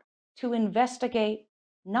out to investigate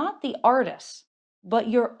not the artist, but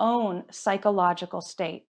your own psychological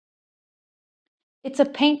state. It's a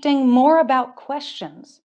painting more about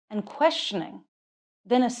questions and questioning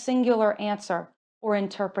than a singular answer or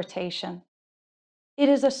interpretation. It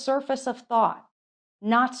is a surface of thought,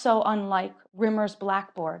 not so unlike Rimmer's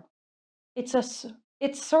Blackboard. Its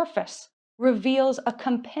surface reveals a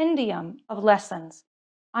compendium of lessons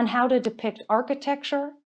on how to depict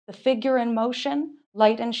architecture, the figure in motion,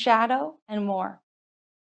 light and shadow, and more.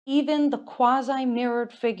 Even the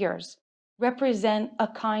quasi-mirrored figures represent a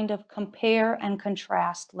kind of compare and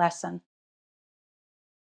contrast lesson.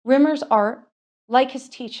 Rimmer's art, like his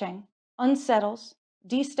teaching, unsettles,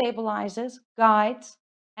 destabilizes, guides,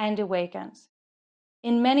 and awakens.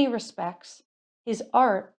 In many respects, his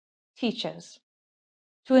art teaches.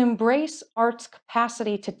 To embrace art's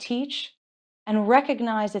capacity to teach and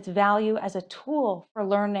recognize its value as a tool for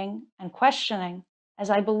learning and questioning, as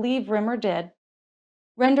I believe Rimmer did,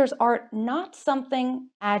 renders art not something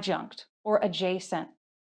adjunct or adjacent,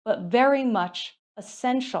 but very much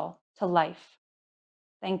essential to life.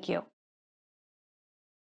 Thank you.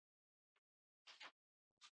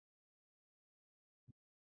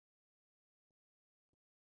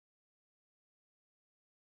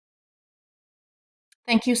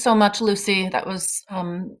 Thank you so much, Lucy. That was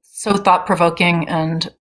so thought-provoking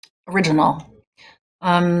and original.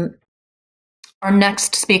 Our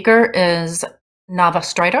next speaker is Nava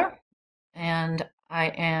Streiter, and I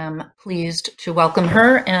am pleased to welcome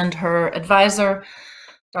her and her advisor,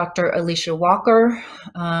 Dr. Alicia Walker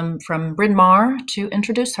from Bryn Mawr, to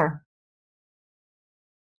introduce her.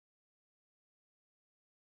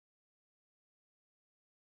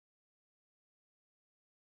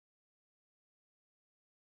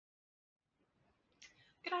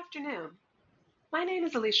 Good afternoon. My name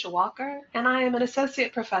is Alicia Walker, and I am an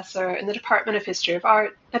associate professor in the Department of History of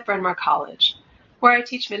Art at Bryn Mawr College, where I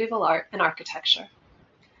teach medieval art and architecture.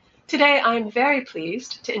 Today, I am very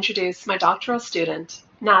pleased to introduce my doctoral student,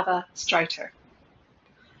 Nava Streiter.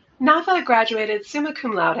 Nava graduated summa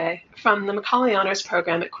cum laude from the Macaulay Honors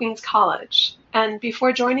Program at Queen's College, and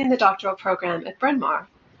before joining the doctoral program at Bryn Mawr,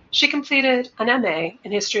 she completed an MA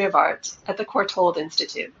in History of Art at the Courtauld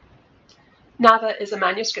Institute. Nava is a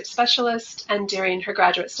manuscript specialist, and during her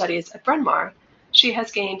graduate studies at Bryn Mawr, she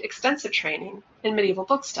has gained extensive training in medieval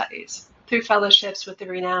book studies through fellowships with the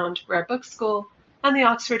renowned Rare Book School and the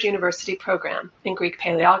Oxford University program in Greek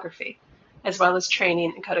paleography, as well as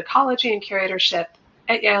training in codicology and curatorship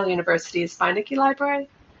at Yale University's Beinecke Library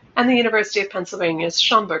and the University of Pennsylvania's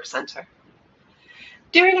Schomburg Center.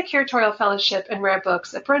 During a curatorial fellowship in rare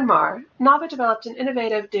books at Bryn Mawr, Nava developed an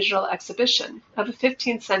innovative digital exhibition of a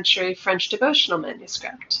 15th century French devotional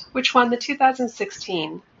manuscript, which won the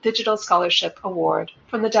 2016 Digital Scholarship Award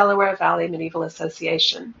from the Delaware Valley Medieval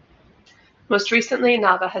Association. Most recently,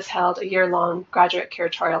 Nava has held a year-long graduate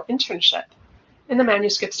curatorial internship in the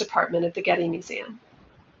manuscripts department of the Getty Museum.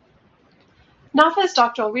 Nava's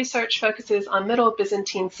doctoral research focuses on Middle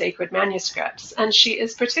Byzantine sacred manuscripts, and she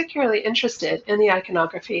is particularly interested in the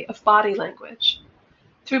iconography of body language.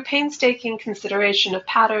 Through painstaking consideration of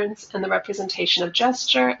patterns and the representation of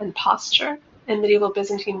gesture and posture in medieval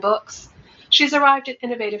Byzantine books, she's arrived at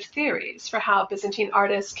innovative theories for how Byzantine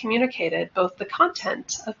artists communicated both the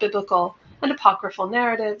content of biblical and apocryphal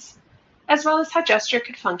narratives, as well as how gesture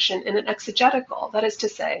could function in an exegetical, that is to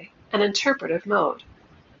say, an interpretive mode.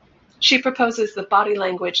 She proposes that body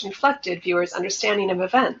language inflected viewers' understanding of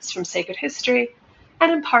events from sacred history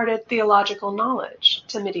and imparted theological knowledge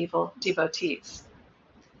to medieval devotees.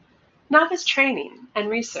 Nava's training and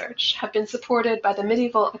research have been supported by the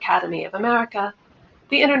Medieval Academy of America,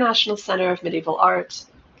 the International Center of Medieval Art,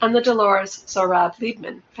 and the Dolores Zohrab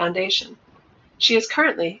Liebman Foundation. She is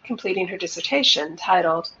currently completing her dissertation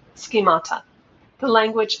titled Schemata, the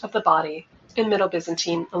Language of the Body in Middle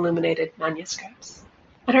Byzantine Illuminated Manuscripts.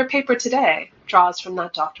 And her paper today draws from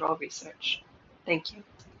that doctoral research. Thank you.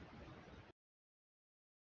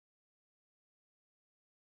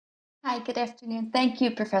 Hi, good afternoon. Thank you,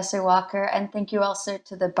 Professor Walker, and thank you also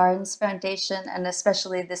to the Barnes Foundation and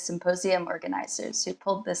especially the Symposium organizers who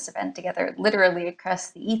pulled this event together literally across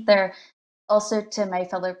the ether. Also to my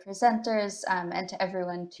fellow presenters and to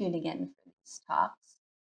everyone tuning in for these talks.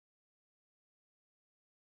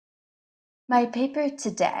 My paper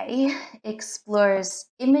today explores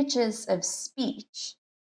images of speech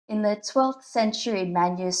in the 12th century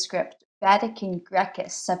manuscript Vatican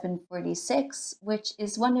Grecus 746, which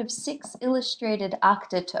is one of 6 illustrated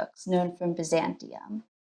octateuchs known from Byzantium.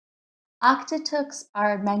 Octateuchs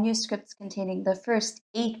are manuscripts containing the first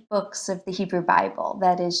 8 books of the Hebrew Bible,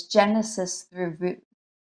 that is, Genesis through Ruth.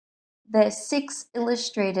 The 6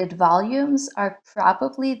 illustrated volumes are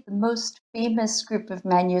probably the most famous group of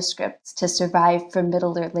manuscripts to survive from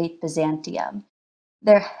Middle or Late Byzantium.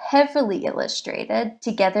 They're heavily illustrated.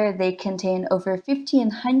 Together, they contain over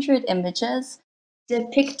 1,500 images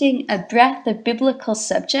depicting a breadth of biblical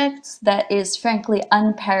subjects that is frankly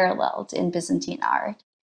unparalleled in Byzantine art.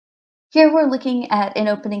 Here we're looking at an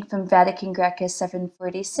opening from Vatican Grecus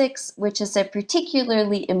 746, which is a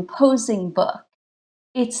particularly imposing book.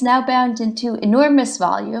 It's now bound into enormous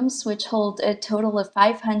volumes, which hold a total of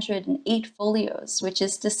 508 folios, which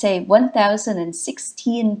is to say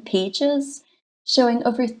 1,016 pages, showing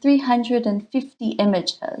over 350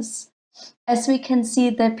 images. As we can see,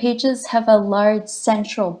 the pages have a large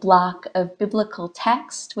central block of biblical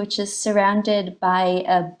text, which is surrounded by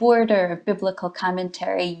a border of biblical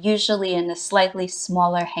commentary, usually in a slightly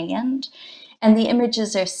smaller hand, and the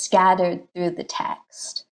images are scattered through the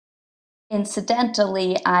text.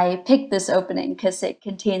 Incidentally, I picked this opening because it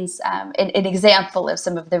contains an example of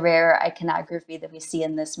some of the rare iconography that we see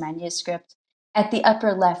in this manuscript. At the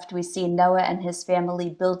upper left, we see Noah and his family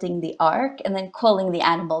building the ark and then calling the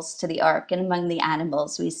animals to the ark. And among the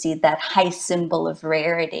animals, we see that high symbol of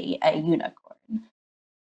rarity, a unicorn.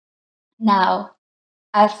 Now,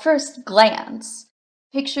 at first glance,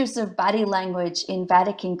 pictures of body language in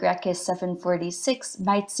Vatican Grecus 746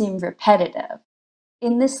 might seem repetitive.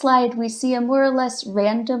 In this slide, we see a more or less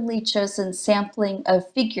randomly chosen sampling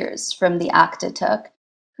of figures from the octateuch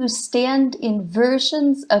who stand in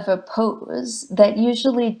versions of a pose that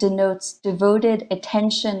usually denotes devoted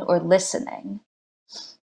attention or listening.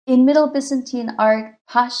 In Middle Byzantine art,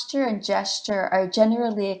 posture and gesture are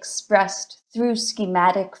generally expressed through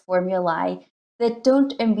schematic formulae that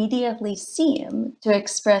don't immediately seem to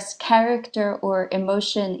express character or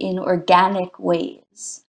emotion in organic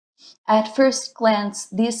ways. At first glance,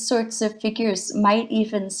 these sorts of figures might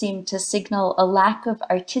even seem to signal a lack of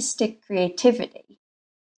artistic creativity.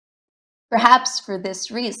 Perhaps for this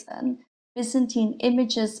reason, Byzantine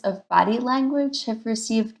images of body language have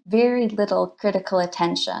received very little critical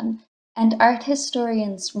attention, and art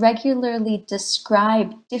historians regularly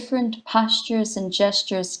describe different postures and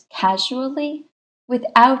gestures casually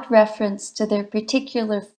without reference to their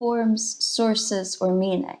particular forms, sources, or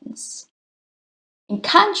meanings. In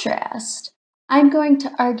contrast, I'm going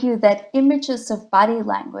to argue that images of body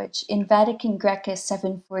language in Vatican Grecus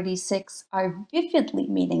 746 are vividly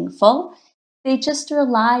meaningful. They just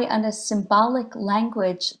rely on a symbolic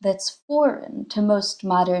language that's foreign to most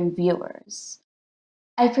modern viewers.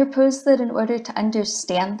 I propose that in order to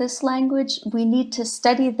understand this language, we need to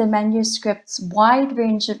study the manuscript's wide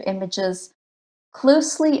range of images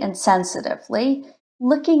closely and sensitively,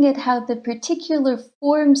 looking at how the particular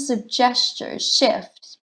forms of gesture shift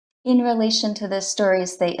in relation to the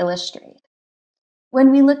stories they illustrate.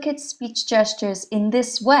 When we look at speech gestures in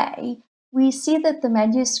this way, we see that the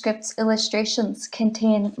manuscript's illustrations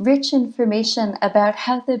contain rich information about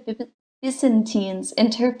how the Byzantines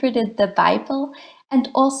interpreted the Bible and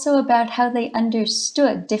also about how they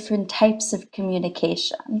understood different types of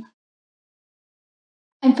communication.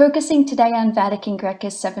 I'm focusing today on Vatican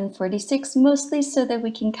Grecus 746, mostly so that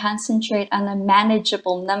we can concentrate on a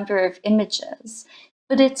manageable number of images.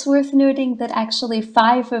 But it's worth noting that actually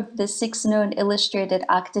 5 of the 6 known illustrated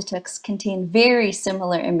octateuchs contain very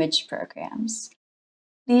similar image programs.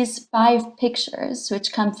 These 5 pictures,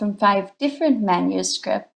 which come from 5 different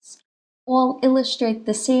manuscripts, all illustrate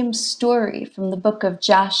the same story from the book of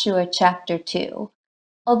Joshua, chapter 2.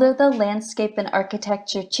 Although the landscape and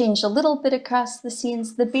architecture change a little bit across the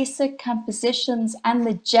scenes, the basic compositions and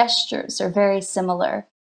the gestures are very similar.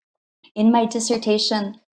 In my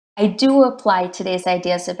dissertation, I do apply today's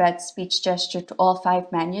ideas about speech gesture to all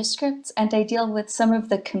 5 manuscripts, and I deal with some of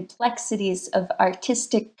the complexities of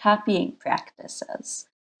artistic copying practices.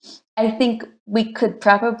 I think we could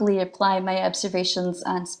probably apply my observations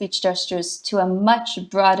on speech gestures to a much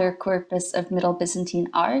broader corpus of Middle Byzantine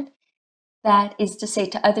art. That is to say,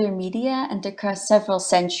 to other media and across several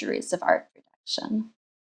centuries of art production.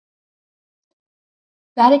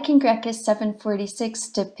 Vatican Grecus 746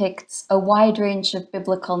 depicts a wide range of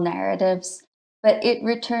biblical narratives, but it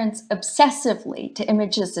returns obsessively to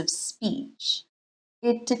images of speech.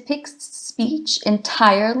 It depicts speech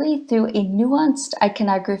entirely through a nuanced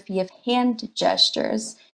iconography of hand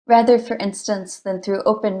gestures, rather, for instance, than through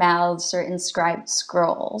open mouths or inscribed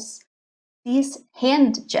scrolls. These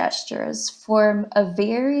hand gestures form a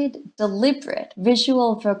varied, deliberate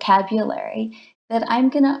visual vocabulary that I'm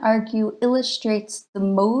going to argue illustrates the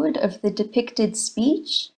mode of the depicted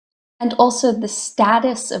speech and also the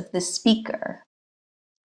status of the speaker.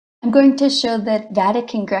 I'm going to show that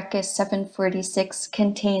Vatican Grecus 746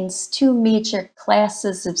 contains two major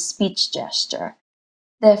classes of speech gesture.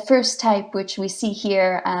 The first type, which we see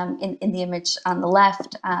here in the image on the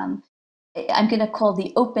left, I'm going to call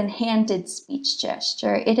the open-handed speech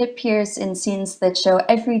gesture. It appears in scenes that show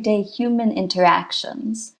everyday human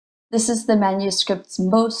interactions. This is the manuscript's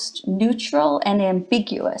most neutral and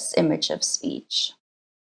ambiguous image of speech.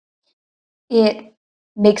 It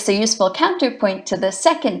makes a useful counterpoint to the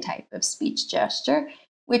second type of speech gesture,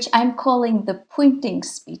 which I'm calling the pointing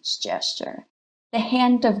speech gesture. The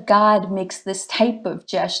hand of God makes this type of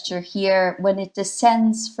gesture here when it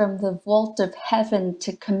descends from the vault of heaven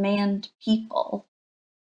to command people.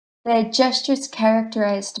 The gesture is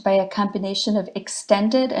characterized by a combination of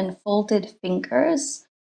extended and folded fingers.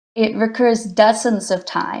 It recurs dozens of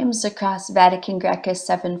times across Vatican Grecus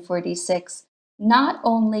 746, not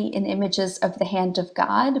only in images of the hand of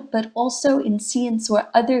God, but also in scenes where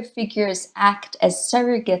other figures act as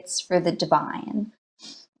surrogates for the divine.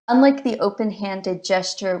 Unlike the open-handed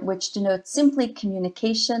gesture, which denotes simply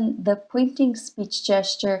communication, the pointing speech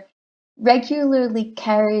gesture regularly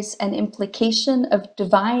carries an implication of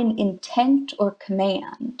divine intent or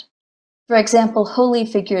command. For example, holy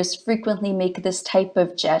figures frequently make this type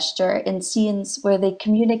of gesture in scenes where they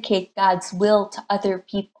communicate God's will to other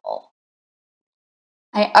people.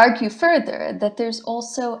 I argue further that there's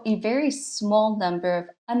also a very small number of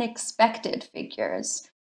unexpected figures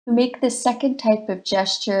who make this second type of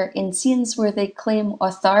gesture in scenes where they claim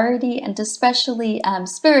authority, and especially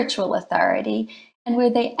spiritual authority, and where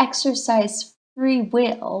they exercise free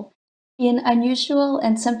will in unusual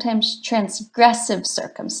and sometimes transgressive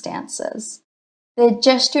circumstances. The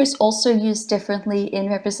gesture is also used differently in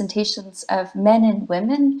representations of men and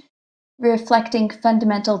women, reflecting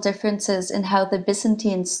fundamental differences in how the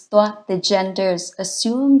Byzantines thought the genders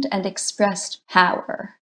assumed and expressed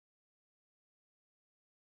power.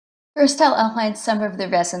 First, I'll outline some of the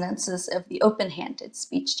resonances of the open-handed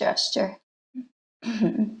speech gesture.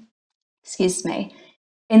 Excuse me.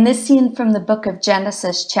 In this scene from the book of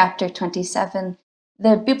Genesis, chapter 27,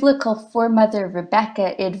 the biblical foremother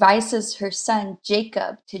Rebecca advises her son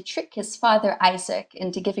Jacob to trick his father Isaac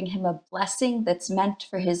into giving him a blessing that's meant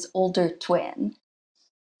for his older twin.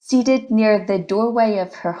 Seated near the doorway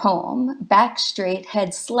of her home, back straight,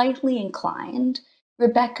 head slightly inclined,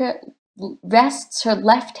 Rebecca rests her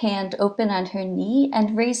left hand open on her knee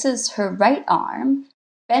and raises her right arm,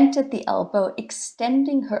 bent at the elbow,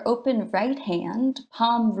 extending her open right hand,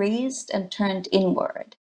 palm raised and turned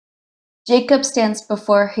inward. Jacob stands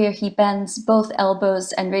before her. He bends both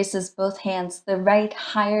elbows and raises both hands, the right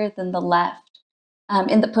higher than the left.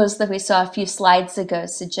 In the pose that we saw a few slides ago,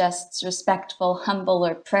 suggests respectful, humble,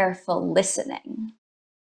 or prayerful listening.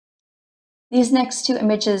 These next two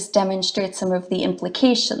images demonstrate some of the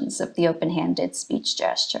implications of the open-handed speech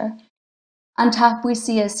gesture. On top, we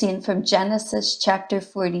see a scene from Genesis chapter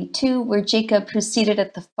 42, where Jacob, who's seated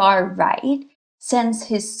at the far right, sends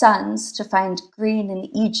his sons to find grain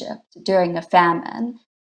in Egypt during a famine.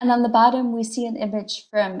 And on the bottom, we see an image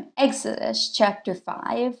from Exodus chapter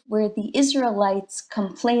 5, where the Israelites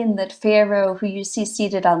complain that Pharaoh, who you see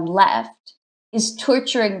seated on left, is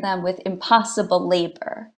torturing them with impossible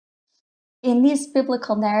labor. In these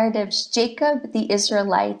biblical narratives, Jacob, the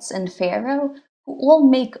Israelites, and Pharaoh, who all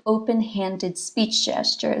make open-handed speech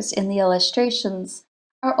gestures in the illustrations,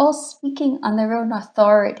 are all speaking on their own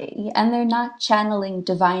authority, and they're not channeling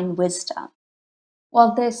divine wisdom.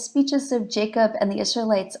 While the speeches of Jacob and the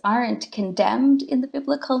Israelites aren't condemned in the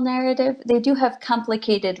biblical narrative, they do have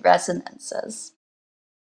complicated resonances.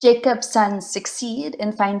 Jacob's sons succeed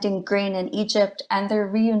in finding grain in Egypt, and they're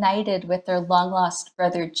reunited with their long-lost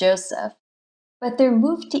brother Joseph. But their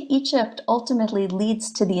move to Egypt ultimately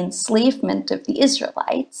leads to the enslavement of the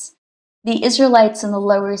Israelites. The Israelites in the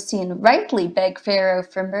lower scene rightly beg Pharaoh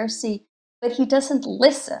for mercy, but he doesn't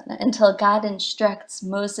listen until God instructs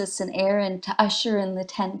Moses and Aaron to usher in the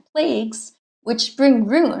 10 plagues, which bring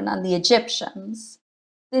ruin on the Egyptians.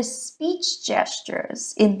 The speech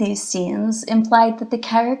gestures in these scenes imply that the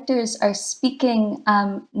characters are speaking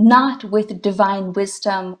not with divine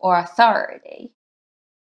wisdom or authority.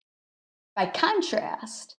 By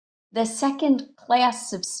contrast, the second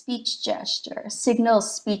class of speech gesture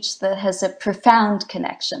signals speech that has a profound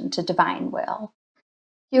connection to divine will.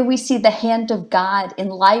 Here we see the hand of God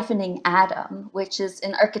enlivening Adam, which is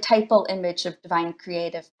an archetypal image of divine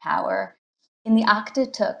creative power. In the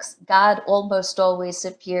Octateuchs, God almost always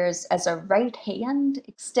appears as a right hand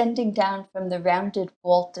extending down from the rounded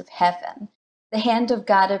vault of heaven. The hand of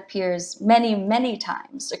God appears many, many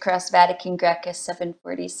times across Vatican Grecus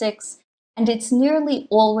 746, and it's nearly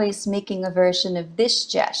always making a version of this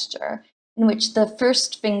gesture, in which the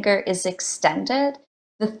first finger is extended,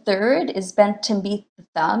 the third is bent to meet the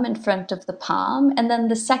thumb in front of the palm, and then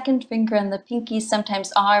the second finger and the pinky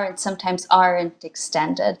sometimes are and sometimes aren't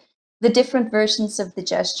extended. The different versions of the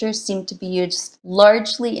gesture seem to be used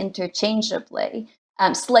largely interchangeably.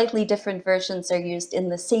 Slightly different versions are used in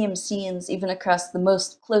the same scenes, even across the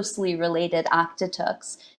most closely related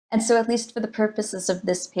octateuchs. And so, at least for the purposes of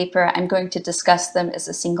this paper, I'm going to discuss them as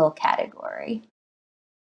a single category.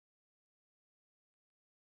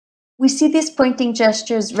 We see these pointing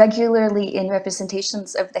gestures regularly in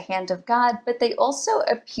representations of the hand of God, but they also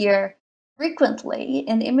appear frequently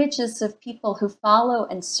in images of people who follow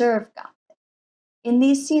and serve God. In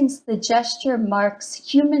these scenes, the gesture marks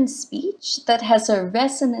human speech that has a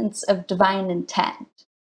resonance of divine intent.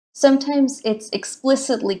 Sometimes it's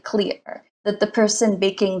explicitly clear that the person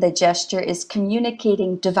making the gesture is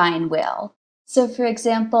communicating divine will. So, for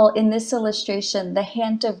example, in this illustration, the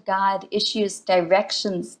hand of God issues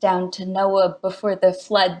directions down to Noah before the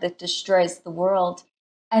flood that destroys the world.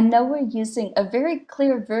 And Noah, using a very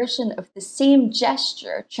clear version of the same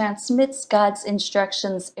gesture, transmits God's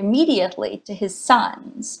instructions immediately to his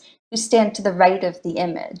sons, who stand to the right of the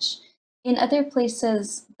image. In other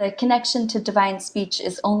places, the connection to divine speech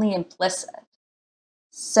is only implicit.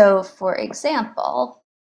 So, for example,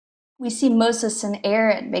 we see Moses and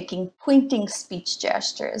Aaron making pointing speech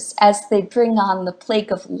gestures as they bring on the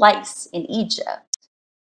plague of lice in Egypt.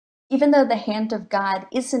 Even though the hand of God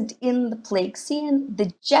isn't in the plague scene,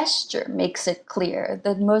 the gesture makes it clear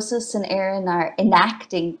that Moses and Aaron are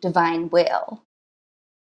enacting divine will.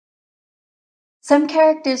 Some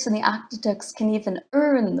characters in the Octateuchs can even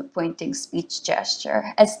earn the pointing speech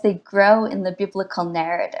gesture as they grow in the biblical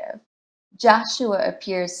narrative. Joshua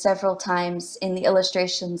appears several times in the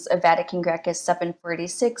illustrations of Vatican Grecus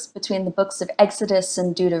 746 between the books of Exodus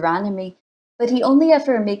and Deuteronomy, but he only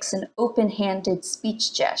ever makes an open-handed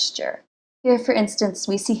speech gesture. Here, for instance,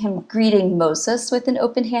 we see him greeting Moses with an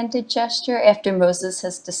open-handed gesture after Moses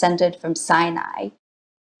has descended from Sinai.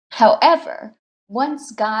 However,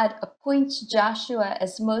 once God appoints Joshua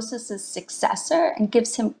as Moses' successor and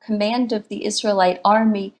gives him command of the Israelite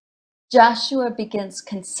army, Joshua begins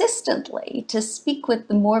consistently to speak with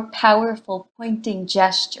the more powerful pointing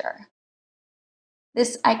gesture.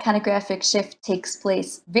 This iconographic shift takes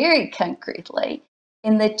place very concretely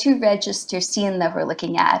in the two-register scene that we're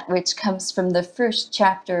looking at, which comes from the first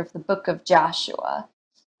chapter of the book of Joshua.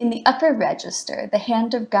 In the upper register, the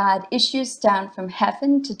hand of God issues down from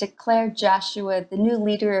heaven to declare Joshua the new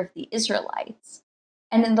leader of the Israelites.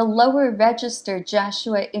 And in the lower register,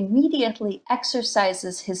 Joshua immediately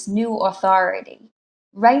exercises his new authority.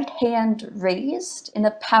 Right hand raised, in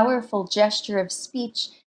a powerful gesture of speech,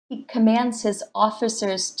 he commands his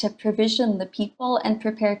officers to provision the people and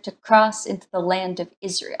prepare to cross into the land of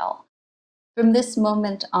Israel. From this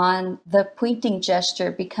moment on, the pointing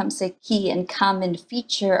gesture becomes a key and common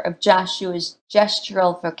feature of Joshua's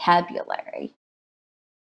gestural vocabulary.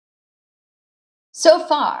 So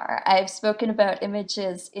far, I've spoken about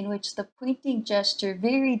images in which the pointing gesture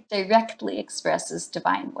very directly expresses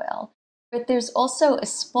divine will, but there's also a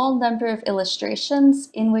small number of illustrations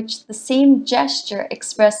in which the same gesture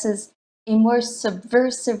expresses a more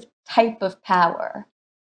subversive type of power.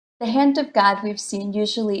 The hand of God we've seen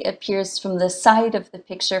usually appears from the side of the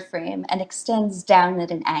picture frame and extends down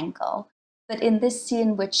at an angle. But in this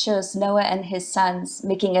scene, which shows Noah and his sons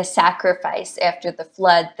making a sacrifice after the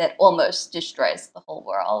flood that almost destroys the whole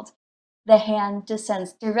world, the hand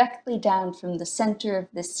descends directly down from the center of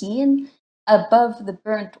the scene above the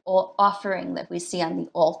burnt offering that we see on the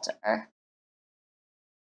altar.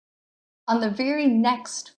 On the very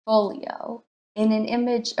next folio, in an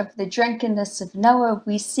image of the drunkenness of Noah,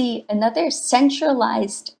 we see another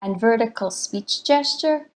centralized and vertical speech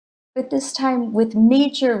gesture, but this time with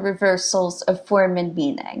major reversals of form and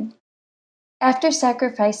meaning. After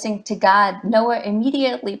sacrificing to God, Noah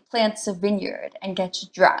immediately plants a vineyard and gets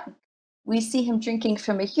drunk. We see him drinking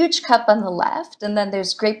from a huge cup on the left, and then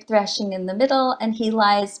there's grape threshing in the middle, and he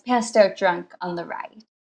lies passed out drunk on the right.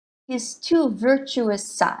 His two virtuous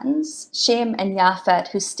sons, Shem and Japhet,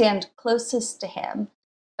 who stand closest to him,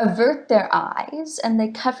 avert their eyes, and they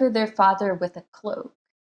cover their father with a cloak.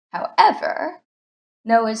 However,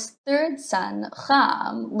 Noah's third son,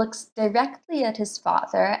 Ham, looks directly at his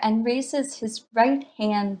father and raises his right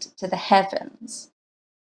hand to the heavens.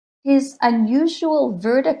 His unusual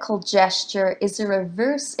vertical gesture is a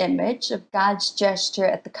reverse image of God's gesture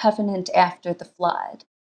at the covenant after the flood.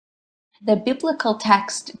 The biblical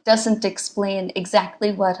text doesn't explain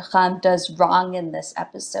exactly what Ham does wrong in this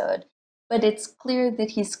episode, but it's clear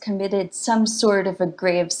that he's committed some sort of a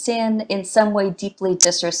grave sin, in some way deeply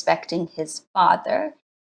disrespecting his father.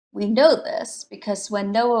 We know this because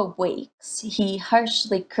when Noah wakes, he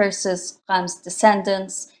harshly curses Ham's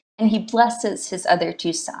descendants and he blesses his other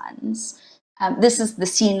two sons. This is the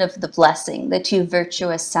scene of the blessing. The two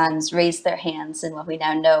virtuous sons raise their hands in what we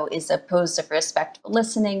now know is a pose of respectful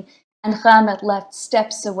listening, and Ham at left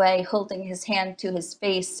steps away, holding his hand to his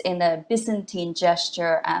face in a Byzantine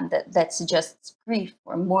gesture that suggests grief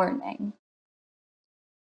or mourning.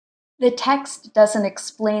 The text doesn't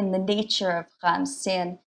explain the nature of Ham's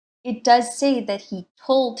sin. It does say that he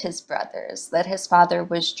told his brothers that his father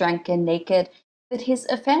was drunk and naked, but his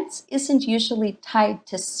offense isn't usually tied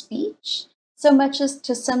to speech so much as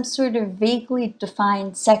to some sort of vaguely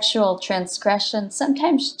defined sexual transgression,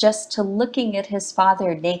 sometimes just to looking at his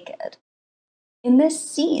father naked. In this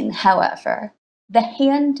scene, however, the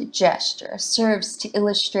hand gesture serves to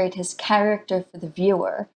illustrate his character for the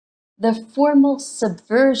viewer. The formal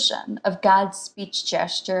subversion of God's speech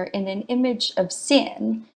gesture in an image of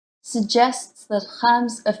sin suggests that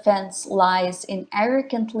Ham's offense lies in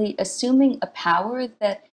arrogantly assuming a power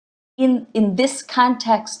that in this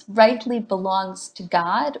context rightly belongs to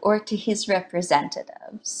God or to his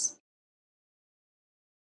representatives.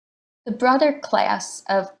 The broader class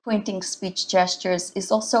of pointing speech gestures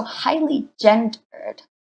is also highly gendered.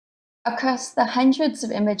 Across the hundreds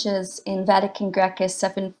of images in Vatican Graecus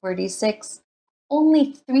 746,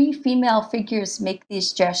 only 3 female figures make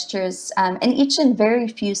these gestures, and each in very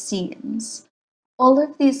few scenes. All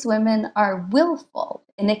of these women are willful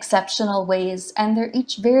in exceptional ways, and they're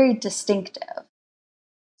each very distinctive.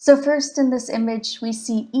 So first in this image, we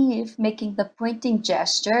see Eve making the pointing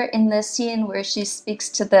gesture in the scene where she speaks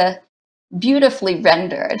to the beautifully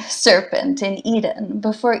rendered serpent in Eden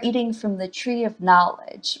before eating from the tree of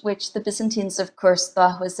knowledge, which the Byzantines, of course,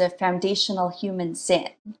 thought was a foundational human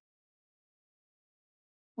sin.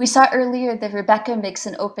 We saw earlier that Rebecca makes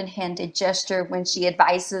an open-handed gesture when she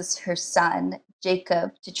advises her son,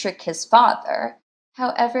 Jacob, to trick his father.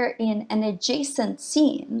 However, in an adjacent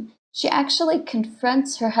scene, she actually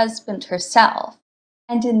confronts her husband herself,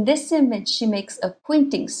 and in this image she makes a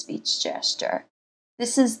pointing speech gesture.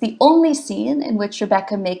 This is the only scene in which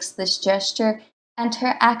Rebecca makes this gesture, and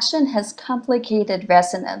her action has complicated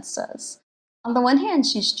resonances. On the one hand,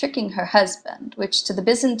 she's tricking her husband, which to the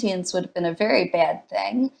Byzantines would have been a very bad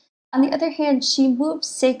thing. On the other hand, she moves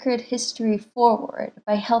sacred history forward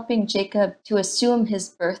by helping Jacob to assume his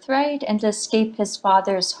birthright and escape his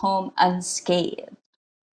father's home unscathed.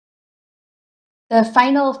 The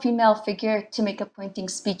final female figure to make a pointing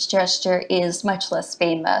speech gesture is much less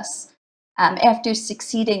famous. After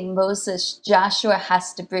succeeding Moses, Joshua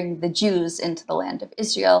has to bring the Jews into the land of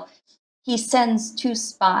Israel. He sends 2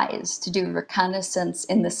 spies to do reconnaissance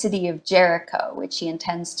in the city of Jericho, which he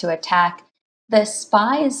intends to attack. The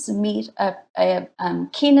spies meet a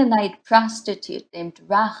Canaanite prostitute named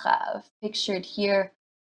Rachael, pictured here,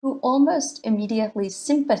 who almost immediately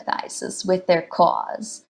sympathizes with their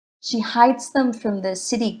cause. She hides them from the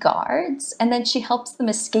city guards, and then she helps them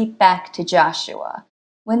escape back to Joshua.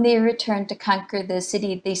 When they return to conquer the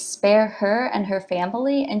city, they spare her and her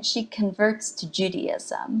family, and she converts to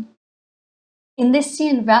Judaism. In this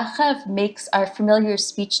scene, Rachael makes our familiar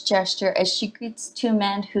speech gesture as she greets 2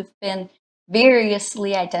 men who've been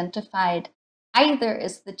variously identified either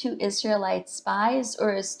as the 2 Israelite spies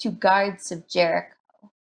or as 2 guards of Jericho.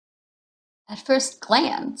 At first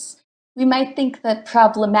glance, we might think that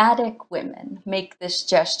problematic women make this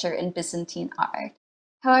gesture in Byzantine art.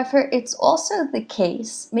 However, it's also the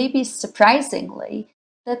case, maybe surprisingly,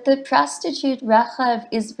 that the prostitute Rachael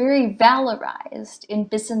is very valorized in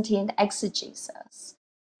Byzantine exegesis.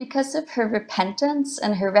 Because of her repentance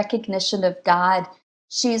and her recognition of God,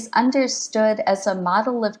 she's understood as a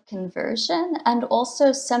model of conversion and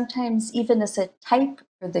also sometimes even as a type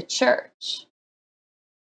for the church.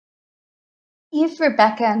 Eve,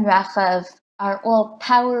 Rebecca, and Rachael are all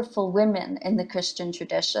powerful women in the Christian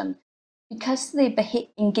tradition. because they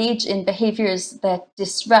engage in behaviors that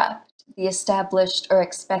disrupt the established or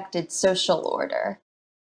expected social order.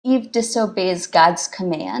 Eve disobeys God's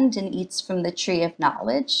command and eats from the tree of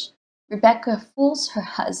knowledge. Rebecca fools her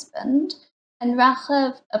husband, and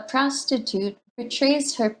Rachael, a prostitute,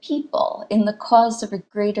 betrays her people in the cause of a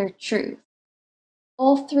greater truth.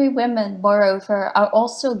 All three women, moreover, are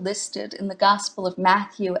also listed in the Gospel of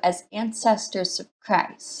Matthew as ancestors of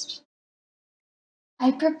Christ.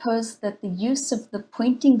 I propose that the use of the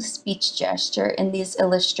pointing speech gesture in these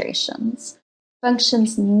illustrations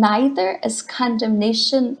functions neither as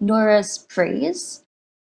condemnation nor as praise.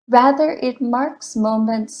 Rather, it marks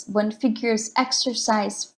moments when figures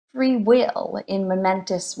exercise free will in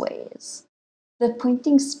momentous ways. The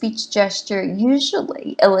pointing speech gesture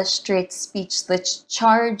usually illustrates speech that's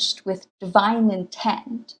charged with divine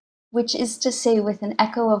intent, which is to say with an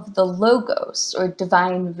echo of the logos, or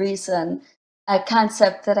divine reason, a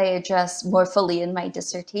concept that I address more fully in my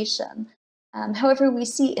dissertation. However, we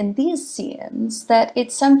see in these scenes that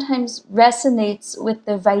it sometimes resonates with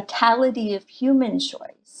the vitality of human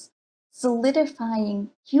choice, solidifying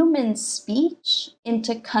human speech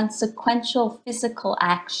into consequential physical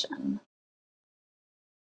action.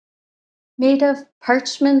 Made of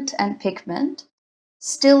parchment and pigment,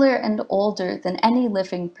 stiller and older than any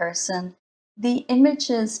living person, the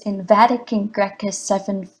images in Vatican Grecis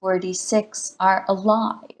 746 are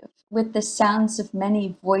alive with the sounds of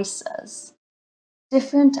many voices.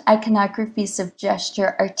 Different iconographies of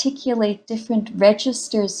gesture articulate different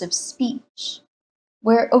registers of speech,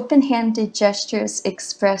 where open-handed gestures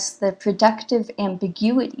express the productive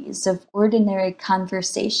ambiguities of ordinary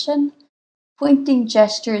conversation. Pointing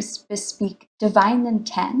gestures bespeak divine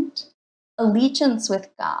intent, allegiance with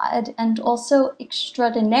God, and also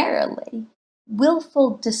extraordinarily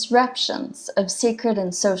willful disruptions of sacred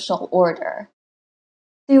and social order.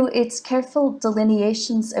 Through its careful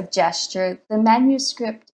delineations of gesture, the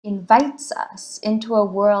manuscript invites us into a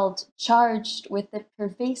world charged with the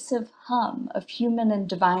pervasive hum of human and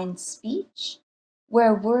divine speech,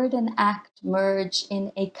 where word and act merge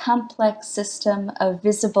in a complex system of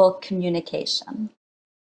visible communication.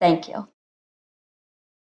 Thank you.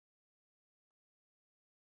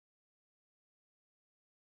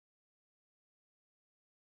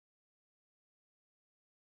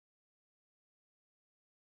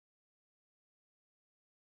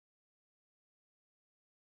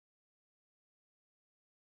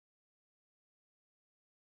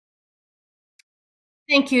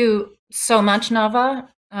 Thank you so much, Nava,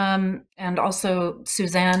 and also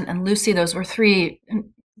Suzanne and Lucy. Those were three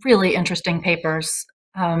really interesting papers.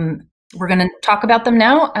 We're going to talk about them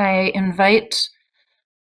now. I invite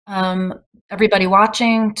everybody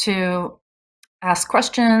watching to ask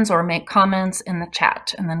questions or make comments in the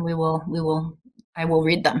chat, and then I will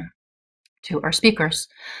read them to our speakers.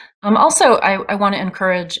 Also, I want to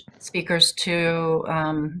encourage speakers to,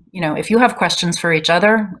 if you have questions for each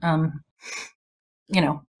other,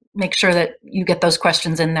 make sure that you get those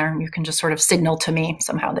questions in there. You can just sort of signal to me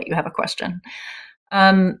somehow that you have a question.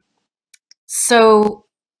 So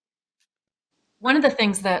one of the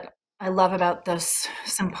things that I love about this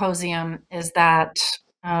symposium is that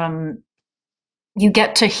you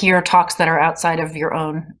get to hear talks that are outside of your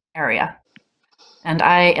own area. And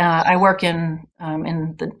I work in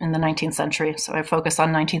the 19th century, so I focus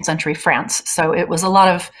on 19th century France. So it was a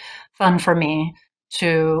lot of fun for me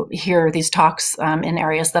to hear these talks in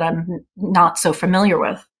areas that I'm not so familiar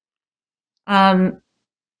with. I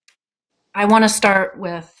want to start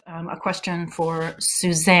with a question for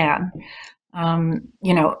Suzanne.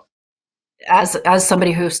 As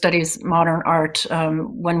somebody who studies modern art,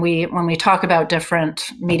 when we talk about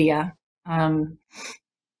different media,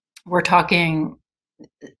 we're talking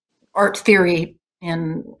art theory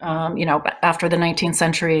in after the 19th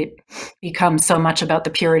century becomes so much about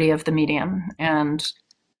the purity of the medium and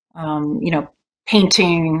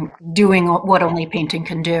painting doing what only painting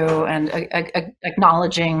can do and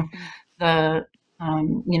acknowledging the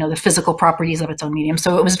the physical properties of its own medium.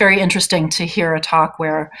 So it was very interesting to hear a talk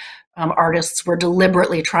where artists were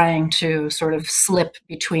deliberately trying to sort of slip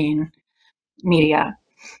between media.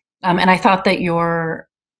 And I thought that your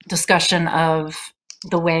discussion of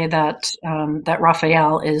the way that that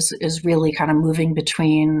Raphael is really kind of moving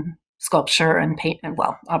between sculpture and paint, and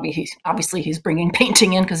well, obviously he's bringing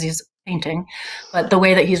painting in because he's painting, but the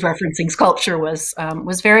way that he's referencing sculpture was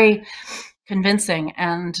very convincing,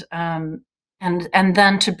 and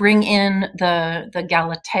then to bring in the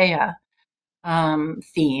Galatea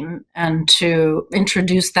theme and to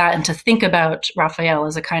introduce that and to think about Raphael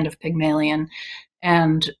as a kind of Pygmalion,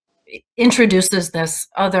 and introduces this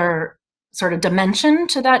other sort of dimension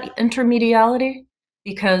to that intermediality,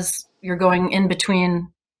 because you're going in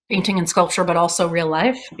between painting and sculpture, but also real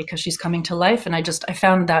life, because she's coming to life. And I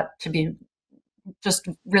found that to be just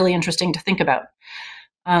really interesting to think about.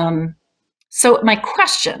 So my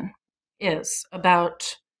question is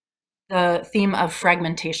about the theme of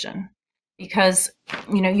fragmentation, because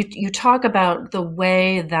you talk about the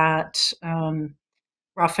way that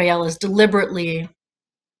Raphael is deliberately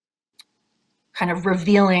kind of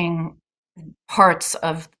revealing parts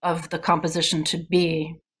of the composition to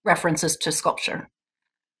be references to sculpture.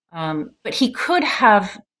 But he could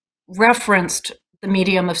have referenced the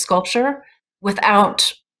medium of sculpture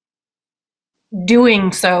without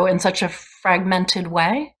doing so in such a fragmented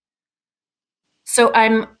way. So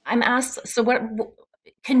I'm asked. So what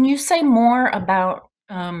can you say more about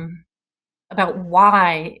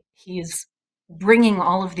why he's bringing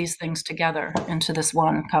all of these things together into this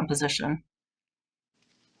one composition?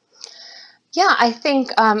 Yeah, I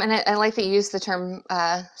think, and I like that you use the term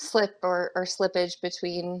slip or slippage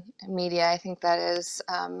between media. I think that is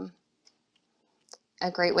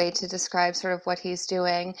a great way to describe sort of what he's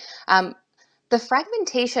doing. The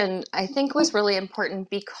fragmentation, I think, was really important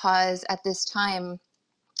because at this time,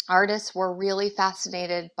 artists were really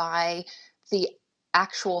fascinated by the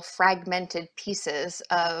actual fragmented pieces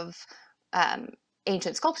of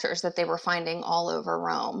ancient sculptures that they were finding all over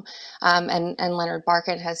Rome. And Leonard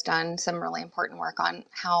Barkin has done some really important work on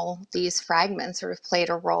how these fragments sort of played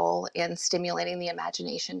a role in stimulating the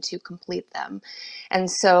imagination to complete them. And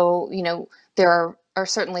so, there are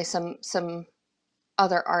certainly some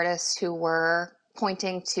other artists who were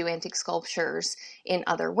pointing to antique sculptures in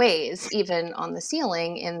other ways. Even on the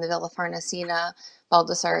ceiling in the Villa Farnesina,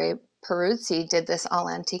 Baldassare Peruzzi did this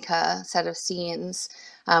all'antica set of scenes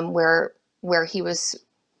where he was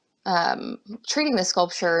treating the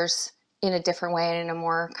sculptures in a different way and in a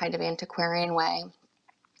more kind of antiquarian way.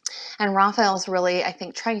 And Raphael's really, I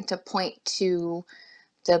think, trying to point to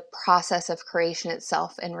the process of creation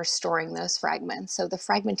itself and restoring those fragments. So the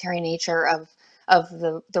fragmentary nature of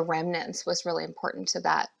the remnants was really important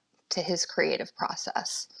to his creative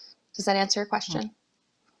process. Does that answer your question?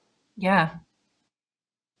 Yeah.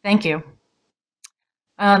 Thank you.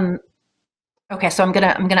 Okay, so I'm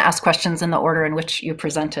gonna ask questions in the order in which you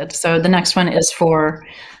presented. So the next one is for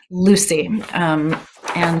Lucy,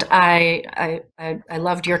 and I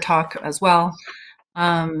loved your talk as well.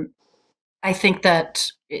 I think that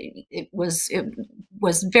it was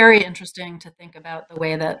very interesting to think about the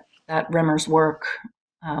way that Rimmer's work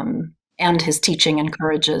and his teaching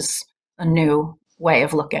encourages a new way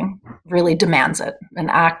of looking, really demands it,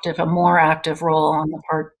 a more active role on the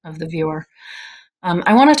part of the viewer.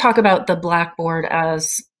 I want to talk about the Blackboard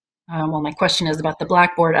as, my question is about the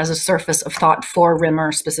Blackboard as a surface of thought for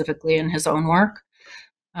Rimmer, specifically in his own work.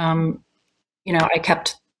 I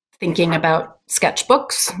kept thinking about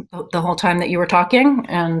sketchbooks the whole time that you were talking,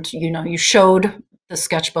 and you showed the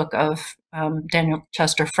sketchbook of Daniel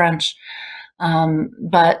Chester French,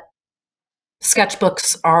 but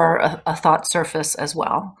sketchbooks are a thought surface as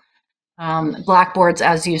well. Blackboards,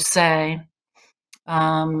 as you say,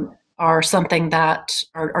 are something that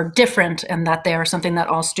are different, and that they are something that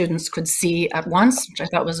all students could see at once, which I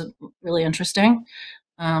thought was really interesting.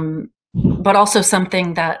 But also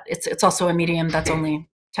something that it's also a medium that's only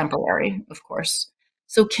temporary, of course.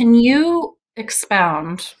 So can you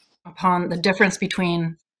expound upon the difference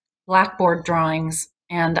between Blackboard drawings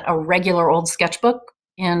and a regular old sketchbook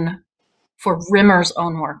for Rimmer's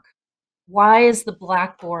own work? Why is the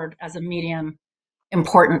Blackboard as a medium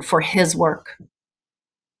important for his work?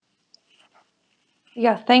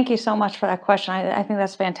 Yeah, thank you so much for that question. I think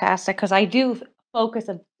that's fantastic because I do focus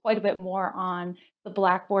quite a bit more on the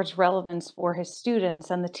Blackboard's relevance for his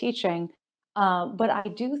students and the teaching. But I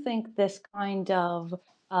do think this kind of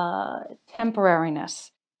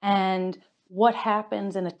temporariness and what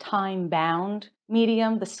happens in a time-bound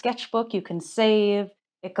medium, the sketchbook you can save,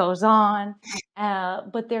 it goes on,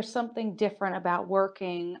 but there's something different about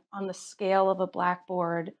working on the scale of a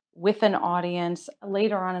Blackboard with an audience.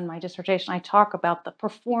 Later on in my dissertation, I talk about the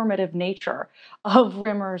performative nature of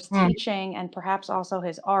Rimmer's teaching and perhaps also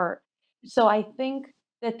his art. So I think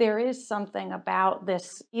that there is something about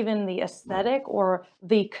this, even the aesthetic or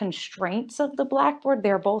the constraints of the Blackboard.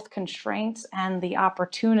 They're both constraints and the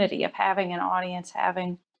opportunity of having an audience,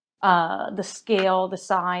 having the scale, the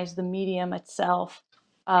size, the medium itself,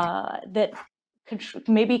 that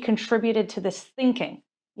maybe contributed to this thinking,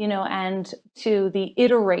 and to the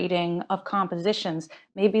iterating of compositions.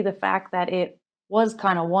 Maybe the fact that it was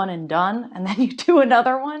kind of one and done, and then you do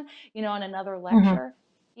another one, in another lecture,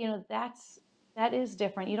 that is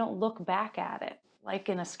different. You don't look back at it. like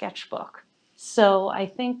in a sketchbook. So I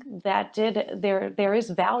think that there is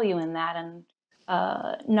value in that, and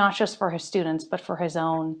not just for his students, but for his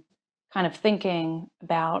own kind of thinking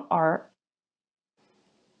about art.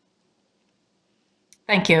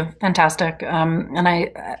 Thank you. Fantastic. And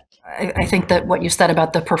I think that what you said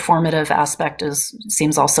about the performative aspect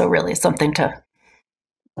seems also really something to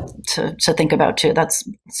think about too. That's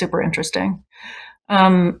super interesting.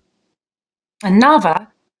 And Nava,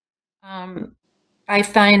 I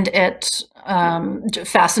find it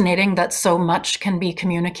fascinating that so much can be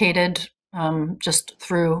communicated just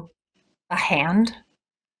through a hand.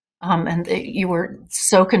 And you were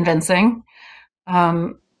so convincing.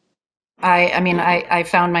 I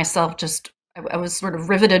found myself I was sort of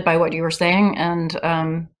riveted by what you were saying,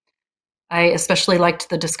 and I especially liked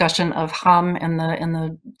the discussion of Ham in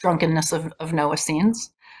the drunkenness of Noah scene.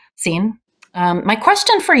 My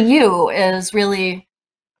question for you is really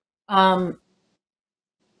more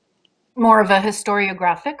of a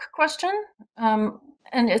historiographic question, and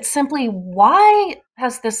it's simply why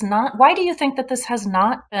do you think that this has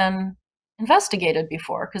not been investigated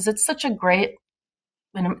before? Because it's such a great,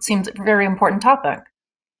 and it seems a very important topic.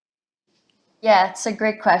 Yeah, it's a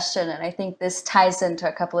great question. And I think this ties into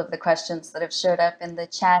a couple of the questions that have showed up in the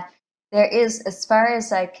chat. There is, as far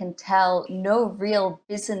as I can tell, no real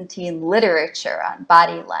Byzantine literature on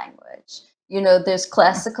body language. You know, there's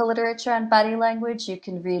classical literature on body language. You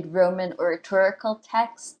can read Roman oratorical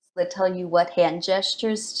texts that tell you what hand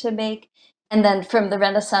gestures to make. And then from the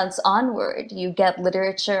Renaissance onward, you get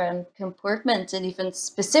literature on comportment and even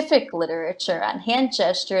specific literature on hand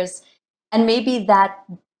gestures. And maybe that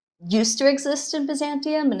used to exist in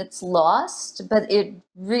Byzantium and it's lost, but it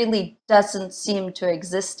really doesn't seem to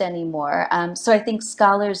exist anymore. So I think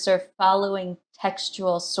scholars are following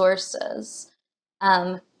textual sources.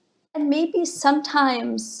 And maybe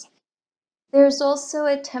sometimes there's also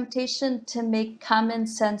a temptation to make common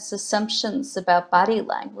sense assumptions about body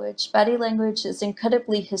language. Body language is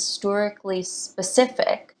incredibly historically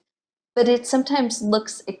specific, but it sometimes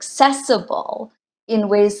looks accessible in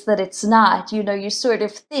ways that it's not. You know, you sort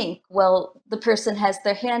of think, well, the person has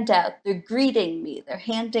their hand out, they're greeting me, they're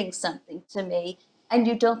handing something to me, and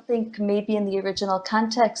you don't think maybe in the original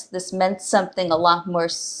context this meant something a lot more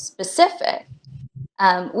specific,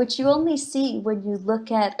 which you only see when you look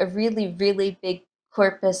at a really, really big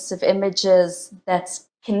corpus of images that's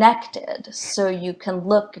connected, so you can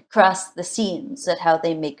look across the scenes at how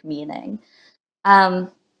they make meaning.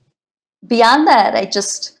 Beyond that,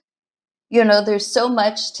 there's so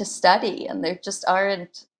much to study, and there just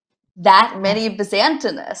aren't that many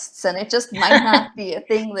Byzantinists, and it just might not be a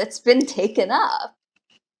thing that's been taken up.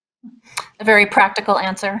 A very practical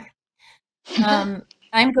answer.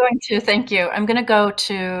 I'm going to thank you. I'm going to go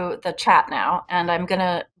to the chat now, and I'm going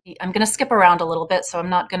to skip around a little bit, so I'm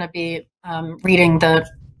not going to be reading the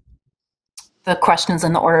questions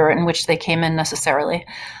in the order in which they came in necessarily.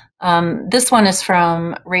 This one is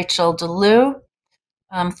from Rachael, DeLue.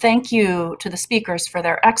 Thank you to the speakers for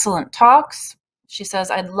their excellent talks. She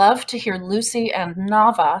says, I'd love to hear Lucy and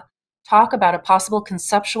Nava talk about a possible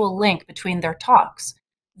conceptual link between their talks,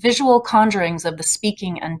 visual conjurings of the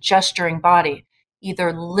speaking and gesturing body,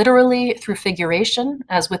 either literally through figuration,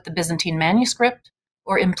 as with the Byzantine manuscript,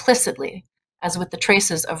 or implicitly, as with the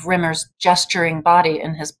traces of Rimmer's gesturing body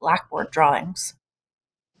in his Blackboard drawings.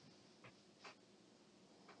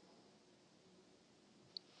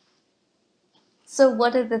 So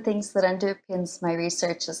one of the things that underpins my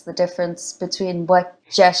research is the difference between what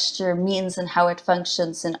gesture means and how it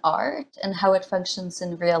functions in art and how it functions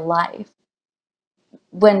in real life.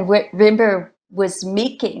 When Rimmer was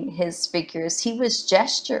making his figures, he was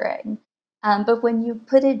gesturing. But when you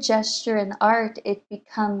put a gesture in art, it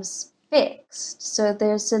becomes fixed. So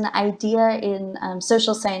there's an idea in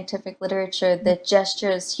social scientific literature that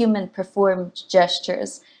gestures, human performed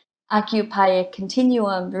gestures, occupy a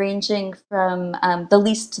continuum ranging from the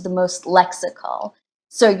least to the most lexical.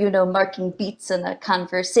 So, marking beats in a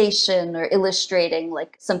conversation or illustrating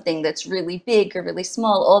like something that's really big or really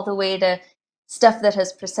small, all the way to stuff that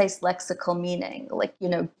has precise lexical meaning, like,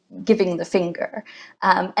 giving the finger.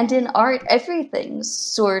 And in art, everything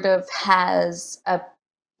sort of has a,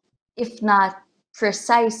 if not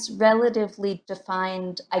precise, relatively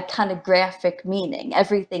defined iconographic meaning.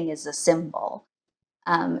 Everything is a symbol.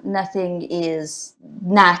 Nothing is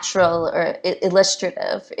natural or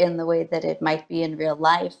illustrative in the way that it might be in real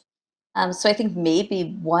life. So I think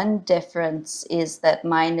maybe one difference is that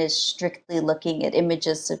mine is strictly looking at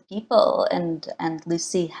images of people, and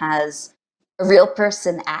Lucy has a real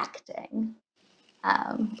person acting,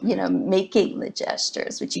 making the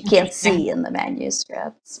gestures, which you can't see in the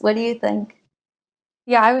manuscripts. What do you think?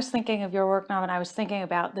 Yeah, I was thinking of your work now, and I was thinking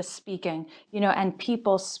about the speaking, and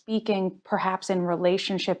people speaking perhaps in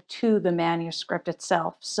relationship to the manuscript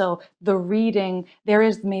itself. So the reading, there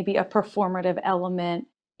is maybe a performative element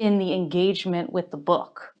in the engagement with the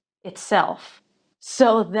book itself.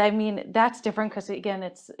 So, I mean, that's different because, again,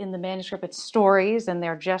 it's in the manuscript, it's stories and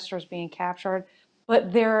their gestures being captured.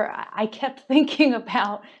 But I kept thinking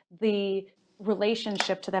about the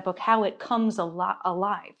relationship to that book, how it comes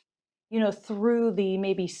alive, through the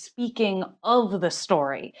maybe speaking of the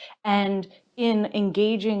story and in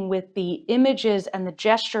engaging with the images and the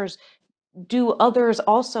gestures. Do others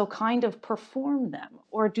also kind of perform them,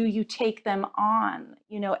 or do you take them on,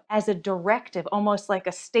 as a directive, almost like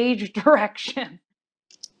a stage direction?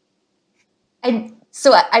 And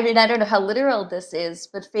so, I mean, I don't know how literal this is,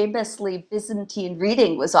 but famously, Byzantine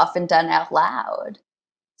reading was often done out loud.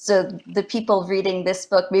 So the people reading this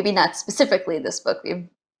book, maybe not specifically this book, we have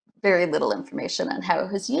very little information on how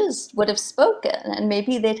it was used, would have spoken, and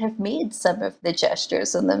maybe they'd have made some of the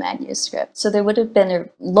gestures in the manuscript. So there would have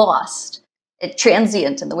been a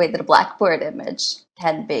transient in the way that a Blackboard image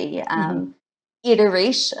can be,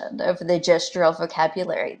 iteration of the gestural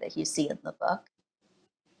vocabulary that you see in the book.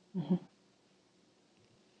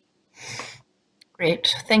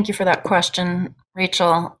 Great. Thank you for that question,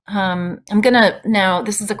 Rachel. I'm going to now,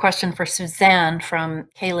 this is a question for Suzanne from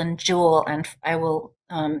Kaylin Jewell, and I will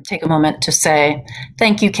take a moment to say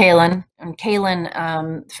thank you, Kaylin. And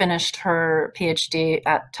Kaylin finished her PhD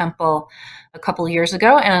at Temple a couple of years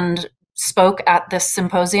ago and spoke at this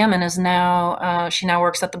symposium, and is now, she now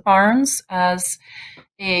works at the Barnes as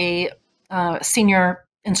a senior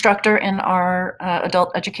instructor in our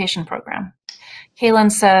adult education program.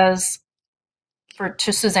 Kaylin says,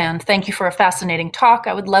 to Suzanne, thank you for a fascinating talk.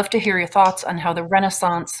 I would love to hear your thoughts on how the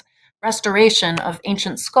Renaissance restoration of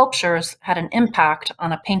ancient sculptures had an impact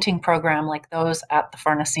on a painting program like those at the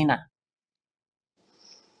Farnesina.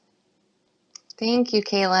 Thank you,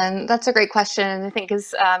 Kaylin. That's a great question. I think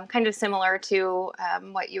is kind of similar to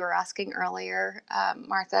what you were asking earlier,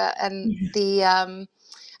 Martha. And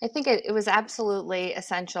I think it was absolutely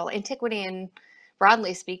essential. Antiquity, and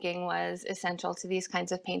broadly speaking, was essential to these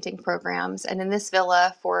kinds of painting programs. And in this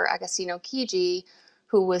villa for Agostino Chigi,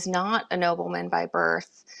 who was not a nobleman by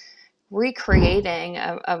birth, recreating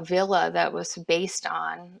a villa that was based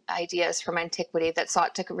on ideas from antiquity, that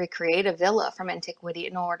sought to recreate a villa from antiquity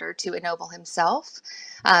in order to ennoble himself.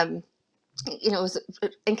 It was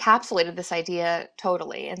encapsulated this idea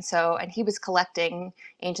totally. And he was collecting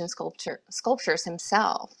ancient sculptures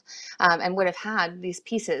himself, and would have had these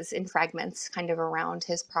pieces in fragments kind of around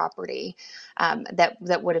his property, that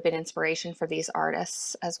would have been inspiration for these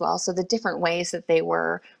artists as well. So the different ways that they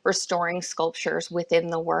were restoring sculptures within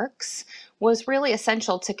the works was really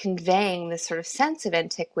essential to conveying this sort of sense of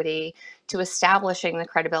antiquity, to establishing the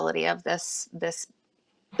credibility of this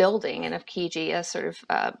building and of Chigi as sort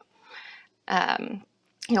of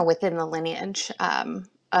within the lineage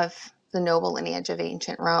of the noble lineage of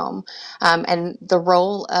ancient Rome, and the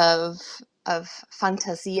role of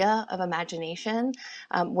fantasia, of imagination,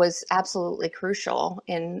 was absolutely crucial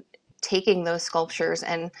in taking those sculptures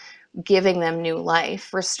and giving them new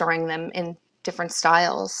life, restoring them in different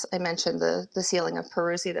styles. I mentioned the ceiling of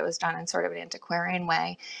Peruzzi that was done in sort of an antiquarian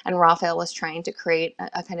way, and Raphael was trying to create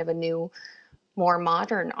a kind of a new, more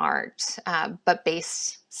modern art, but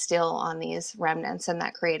based still on these remnants and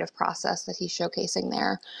that creative process that he's showcasing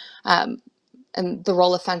there. And the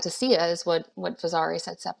role of fantasia is what Vazaris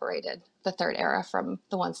had separated the third era from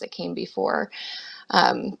the ones that came before.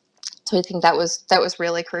 So I think that was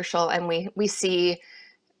really crucial, and we see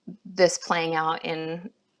this playing out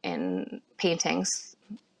in paintings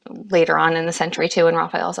later on in the century too, in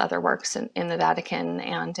Raphael's other works in the Vatican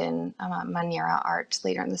and in Maniera art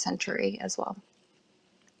later in the century as well.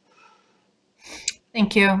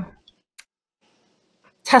 Thank you.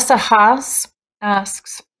 Tessa Haas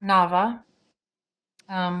asks Nava.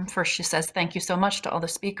 First, she says, thank you so much to all the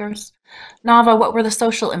speakers. Nava, what were the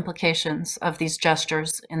social implications of these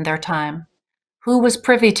gestures in their time? Who was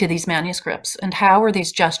privy to these manuscripts, and how were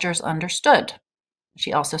these gestures understood?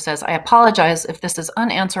 She also says, I apologize if this is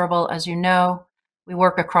unanswerable. As you know, we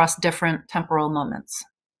work across different temporal moments.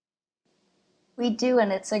 We do,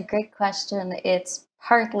 and it's a great question. It's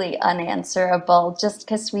partly unanswerable just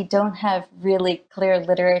because we don't have really clear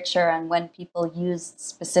literature on when people used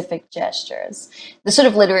specific gestures. The sort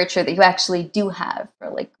of literature that you actually do have for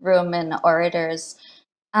like Roman orators.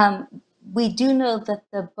 we do know that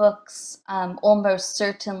the books almost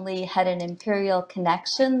certainly had an imperial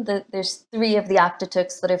connection. There's 3 of the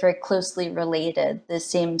Optitux that are very closely related. The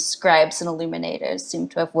same scribes and illuminators seem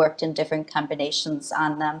to have worked in different combinations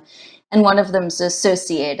on them. And one of them is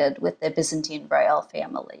associated with the Byzantine royal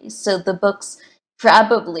family. So the books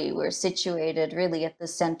probably were situated really at the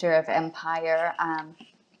center of empire.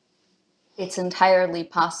 It's entirely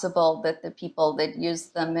possible that the people that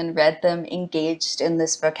used them and read them engaged in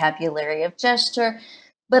this vocabulary of gesture,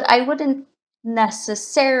 but I wouldn't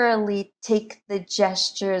necessarily take the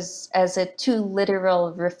gestures as a too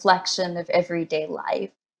literal reflection of everyday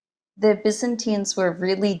life. The Byzantines were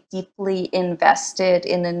really deeply invested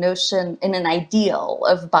in a notion, in an ideal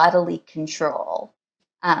of bodily control.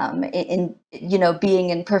 In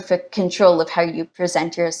being in perfect control of how you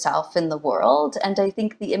present yourself in the world. And I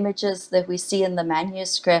think the images that we see in the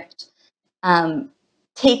manuscript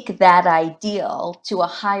take that ideal to a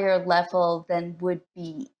higher level than would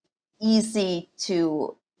be easy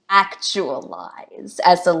to actualize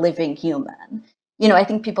as a living human. I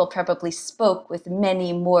think people probably spoke with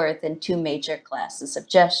many more than 2 major classes of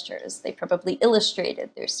gestures. They probably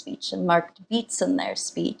illustrated their speech and marked beats in their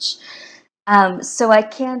speech. So I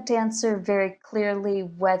can't answer very clearly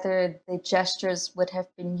whether the gestures would have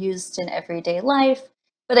been used in everyday life,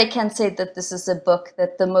 but I can say that this is a book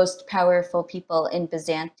that the most powerful people in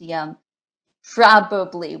Byzantium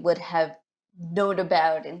probably would have known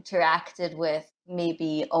about, interacted with,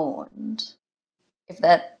 maybe owned, if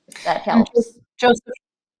that helps.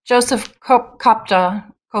 Joseph Kopta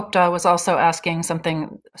was also asking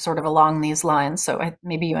something sort of along these lines, so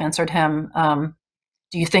maybe you answered him.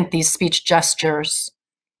 Do you think these speech gestures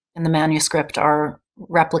in the manuscript are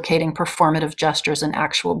replicating performative gestures in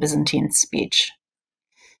actual Byzantine speech?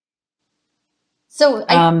 So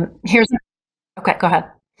okay, go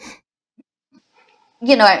ahead.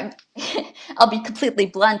 I'll be completely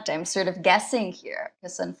blunt. I'm sort of guessing here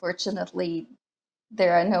because unfortunately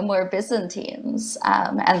there are no more Byzantines,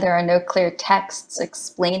 and there are no clear texts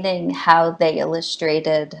explaining how they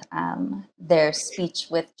illustrated their speech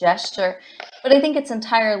with gesture. But I think it's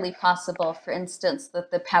entirely possible, for instance, that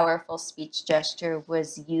the powerful speech gesture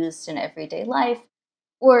was used in everyday life,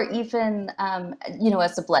 or even,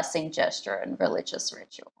 as a blessing gesture in religious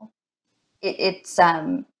ritual. It's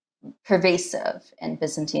pervasive in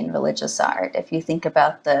Byzantine religious art. If you think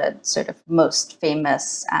about the sort of most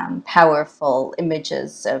famous, powerful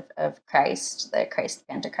images of Christ, the Christ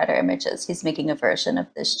Pantocrator images, he's making a version of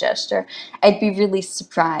this gesture. I'd be really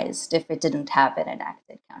surprised if it didn't have an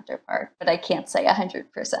enacted counterpart, but I can't say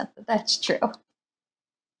 100% that that's true.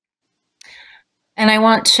 And I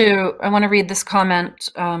want to read this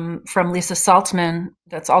comment from Lisa Saltzman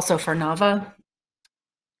that's also for Nava.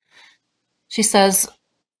 She says,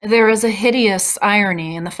 there is a hideous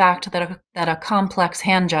irony in the fact that a complex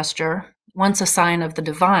hand gesture, once a sign of the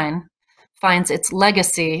divine, finds its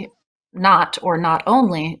legacy not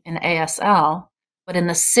only in ASL, but in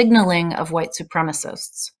the signaling of white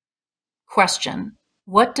supremacists. Question,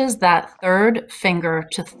 what does that third finger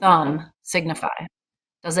to thumb signify?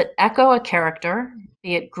 Does it echo a character,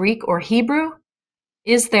 be it Greek or Hebrew?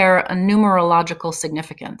 Is there a numerological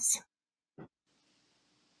significance?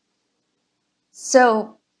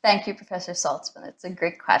 So, thank you, Professor Saltzman. It's a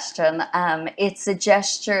great question. It's a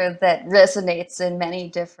gesture that resonates in many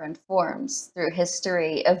different forms through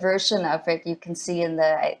history. A version of it you can see in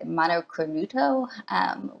the Mano Cornuto,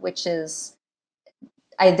 which is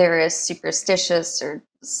either a superstitious or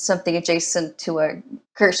something adjacent to a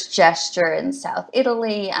cursed gesture in South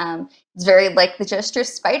Italy. It's very like the gesture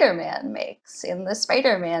Spider-Man makes in the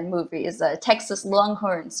Spider-Man movies. Texas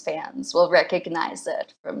Longhorns fans will recognize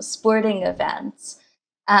it from sporting events.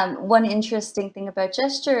 One interesting thing about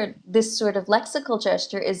gesture, this sort of lexical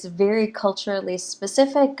gesture is very culturally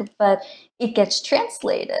specific, but it gets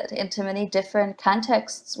translated into many different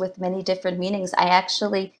contexts with many different meanings. I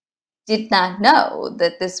actually did not know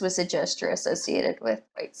that this was a gesture associated with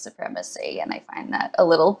white supremacy, and I find that a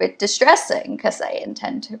little bit distressing because I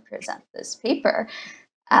intend to present this paper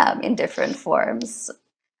in different forms.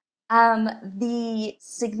 The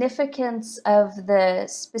significance of the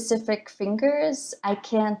specific fingers, I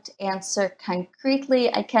can't answer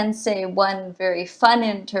concretely. I can say one very fun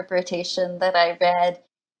interpretation that I read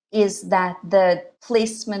is that the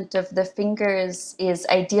placement of the fingers is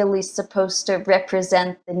ideally supposed to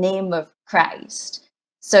represent the name of Christ.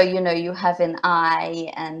 So, you have an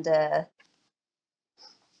I and a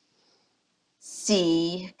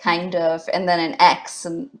C, kind of, and then an X,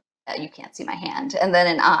 and you can't see my hand, and then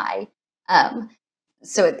an I.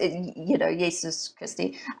 So, Jesus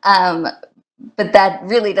Christi. but that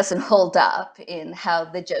really doesn't hold up in how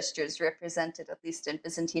the gestures represented, at least in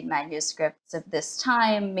Byzantine manuscripts of this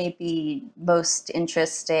time, may be most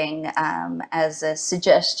interesting as a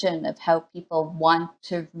suggestion of how people want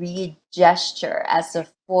to read gesture as a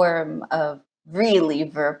form of really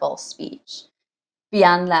verbal speech.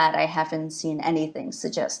 Beyond that, I haven't seen anything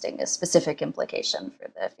suggesting a specific implication for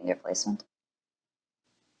the finger placement.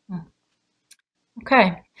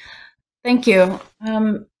 Okay, thank you.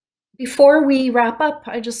 Before we wrap up,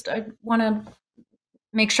 I want to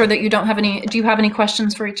make sure that you don't have any, do you have any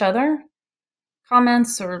questions for each other?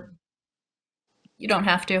 Comments, or you don't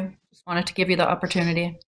have to, just wanted to give you the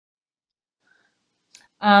opportunity.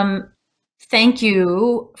 Thank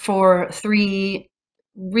you for 3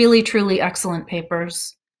 really, truly excellent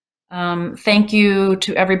papers. Thank you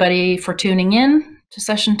to everybody for tuning in to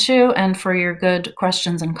session 2 and for your good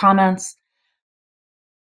questions and comments.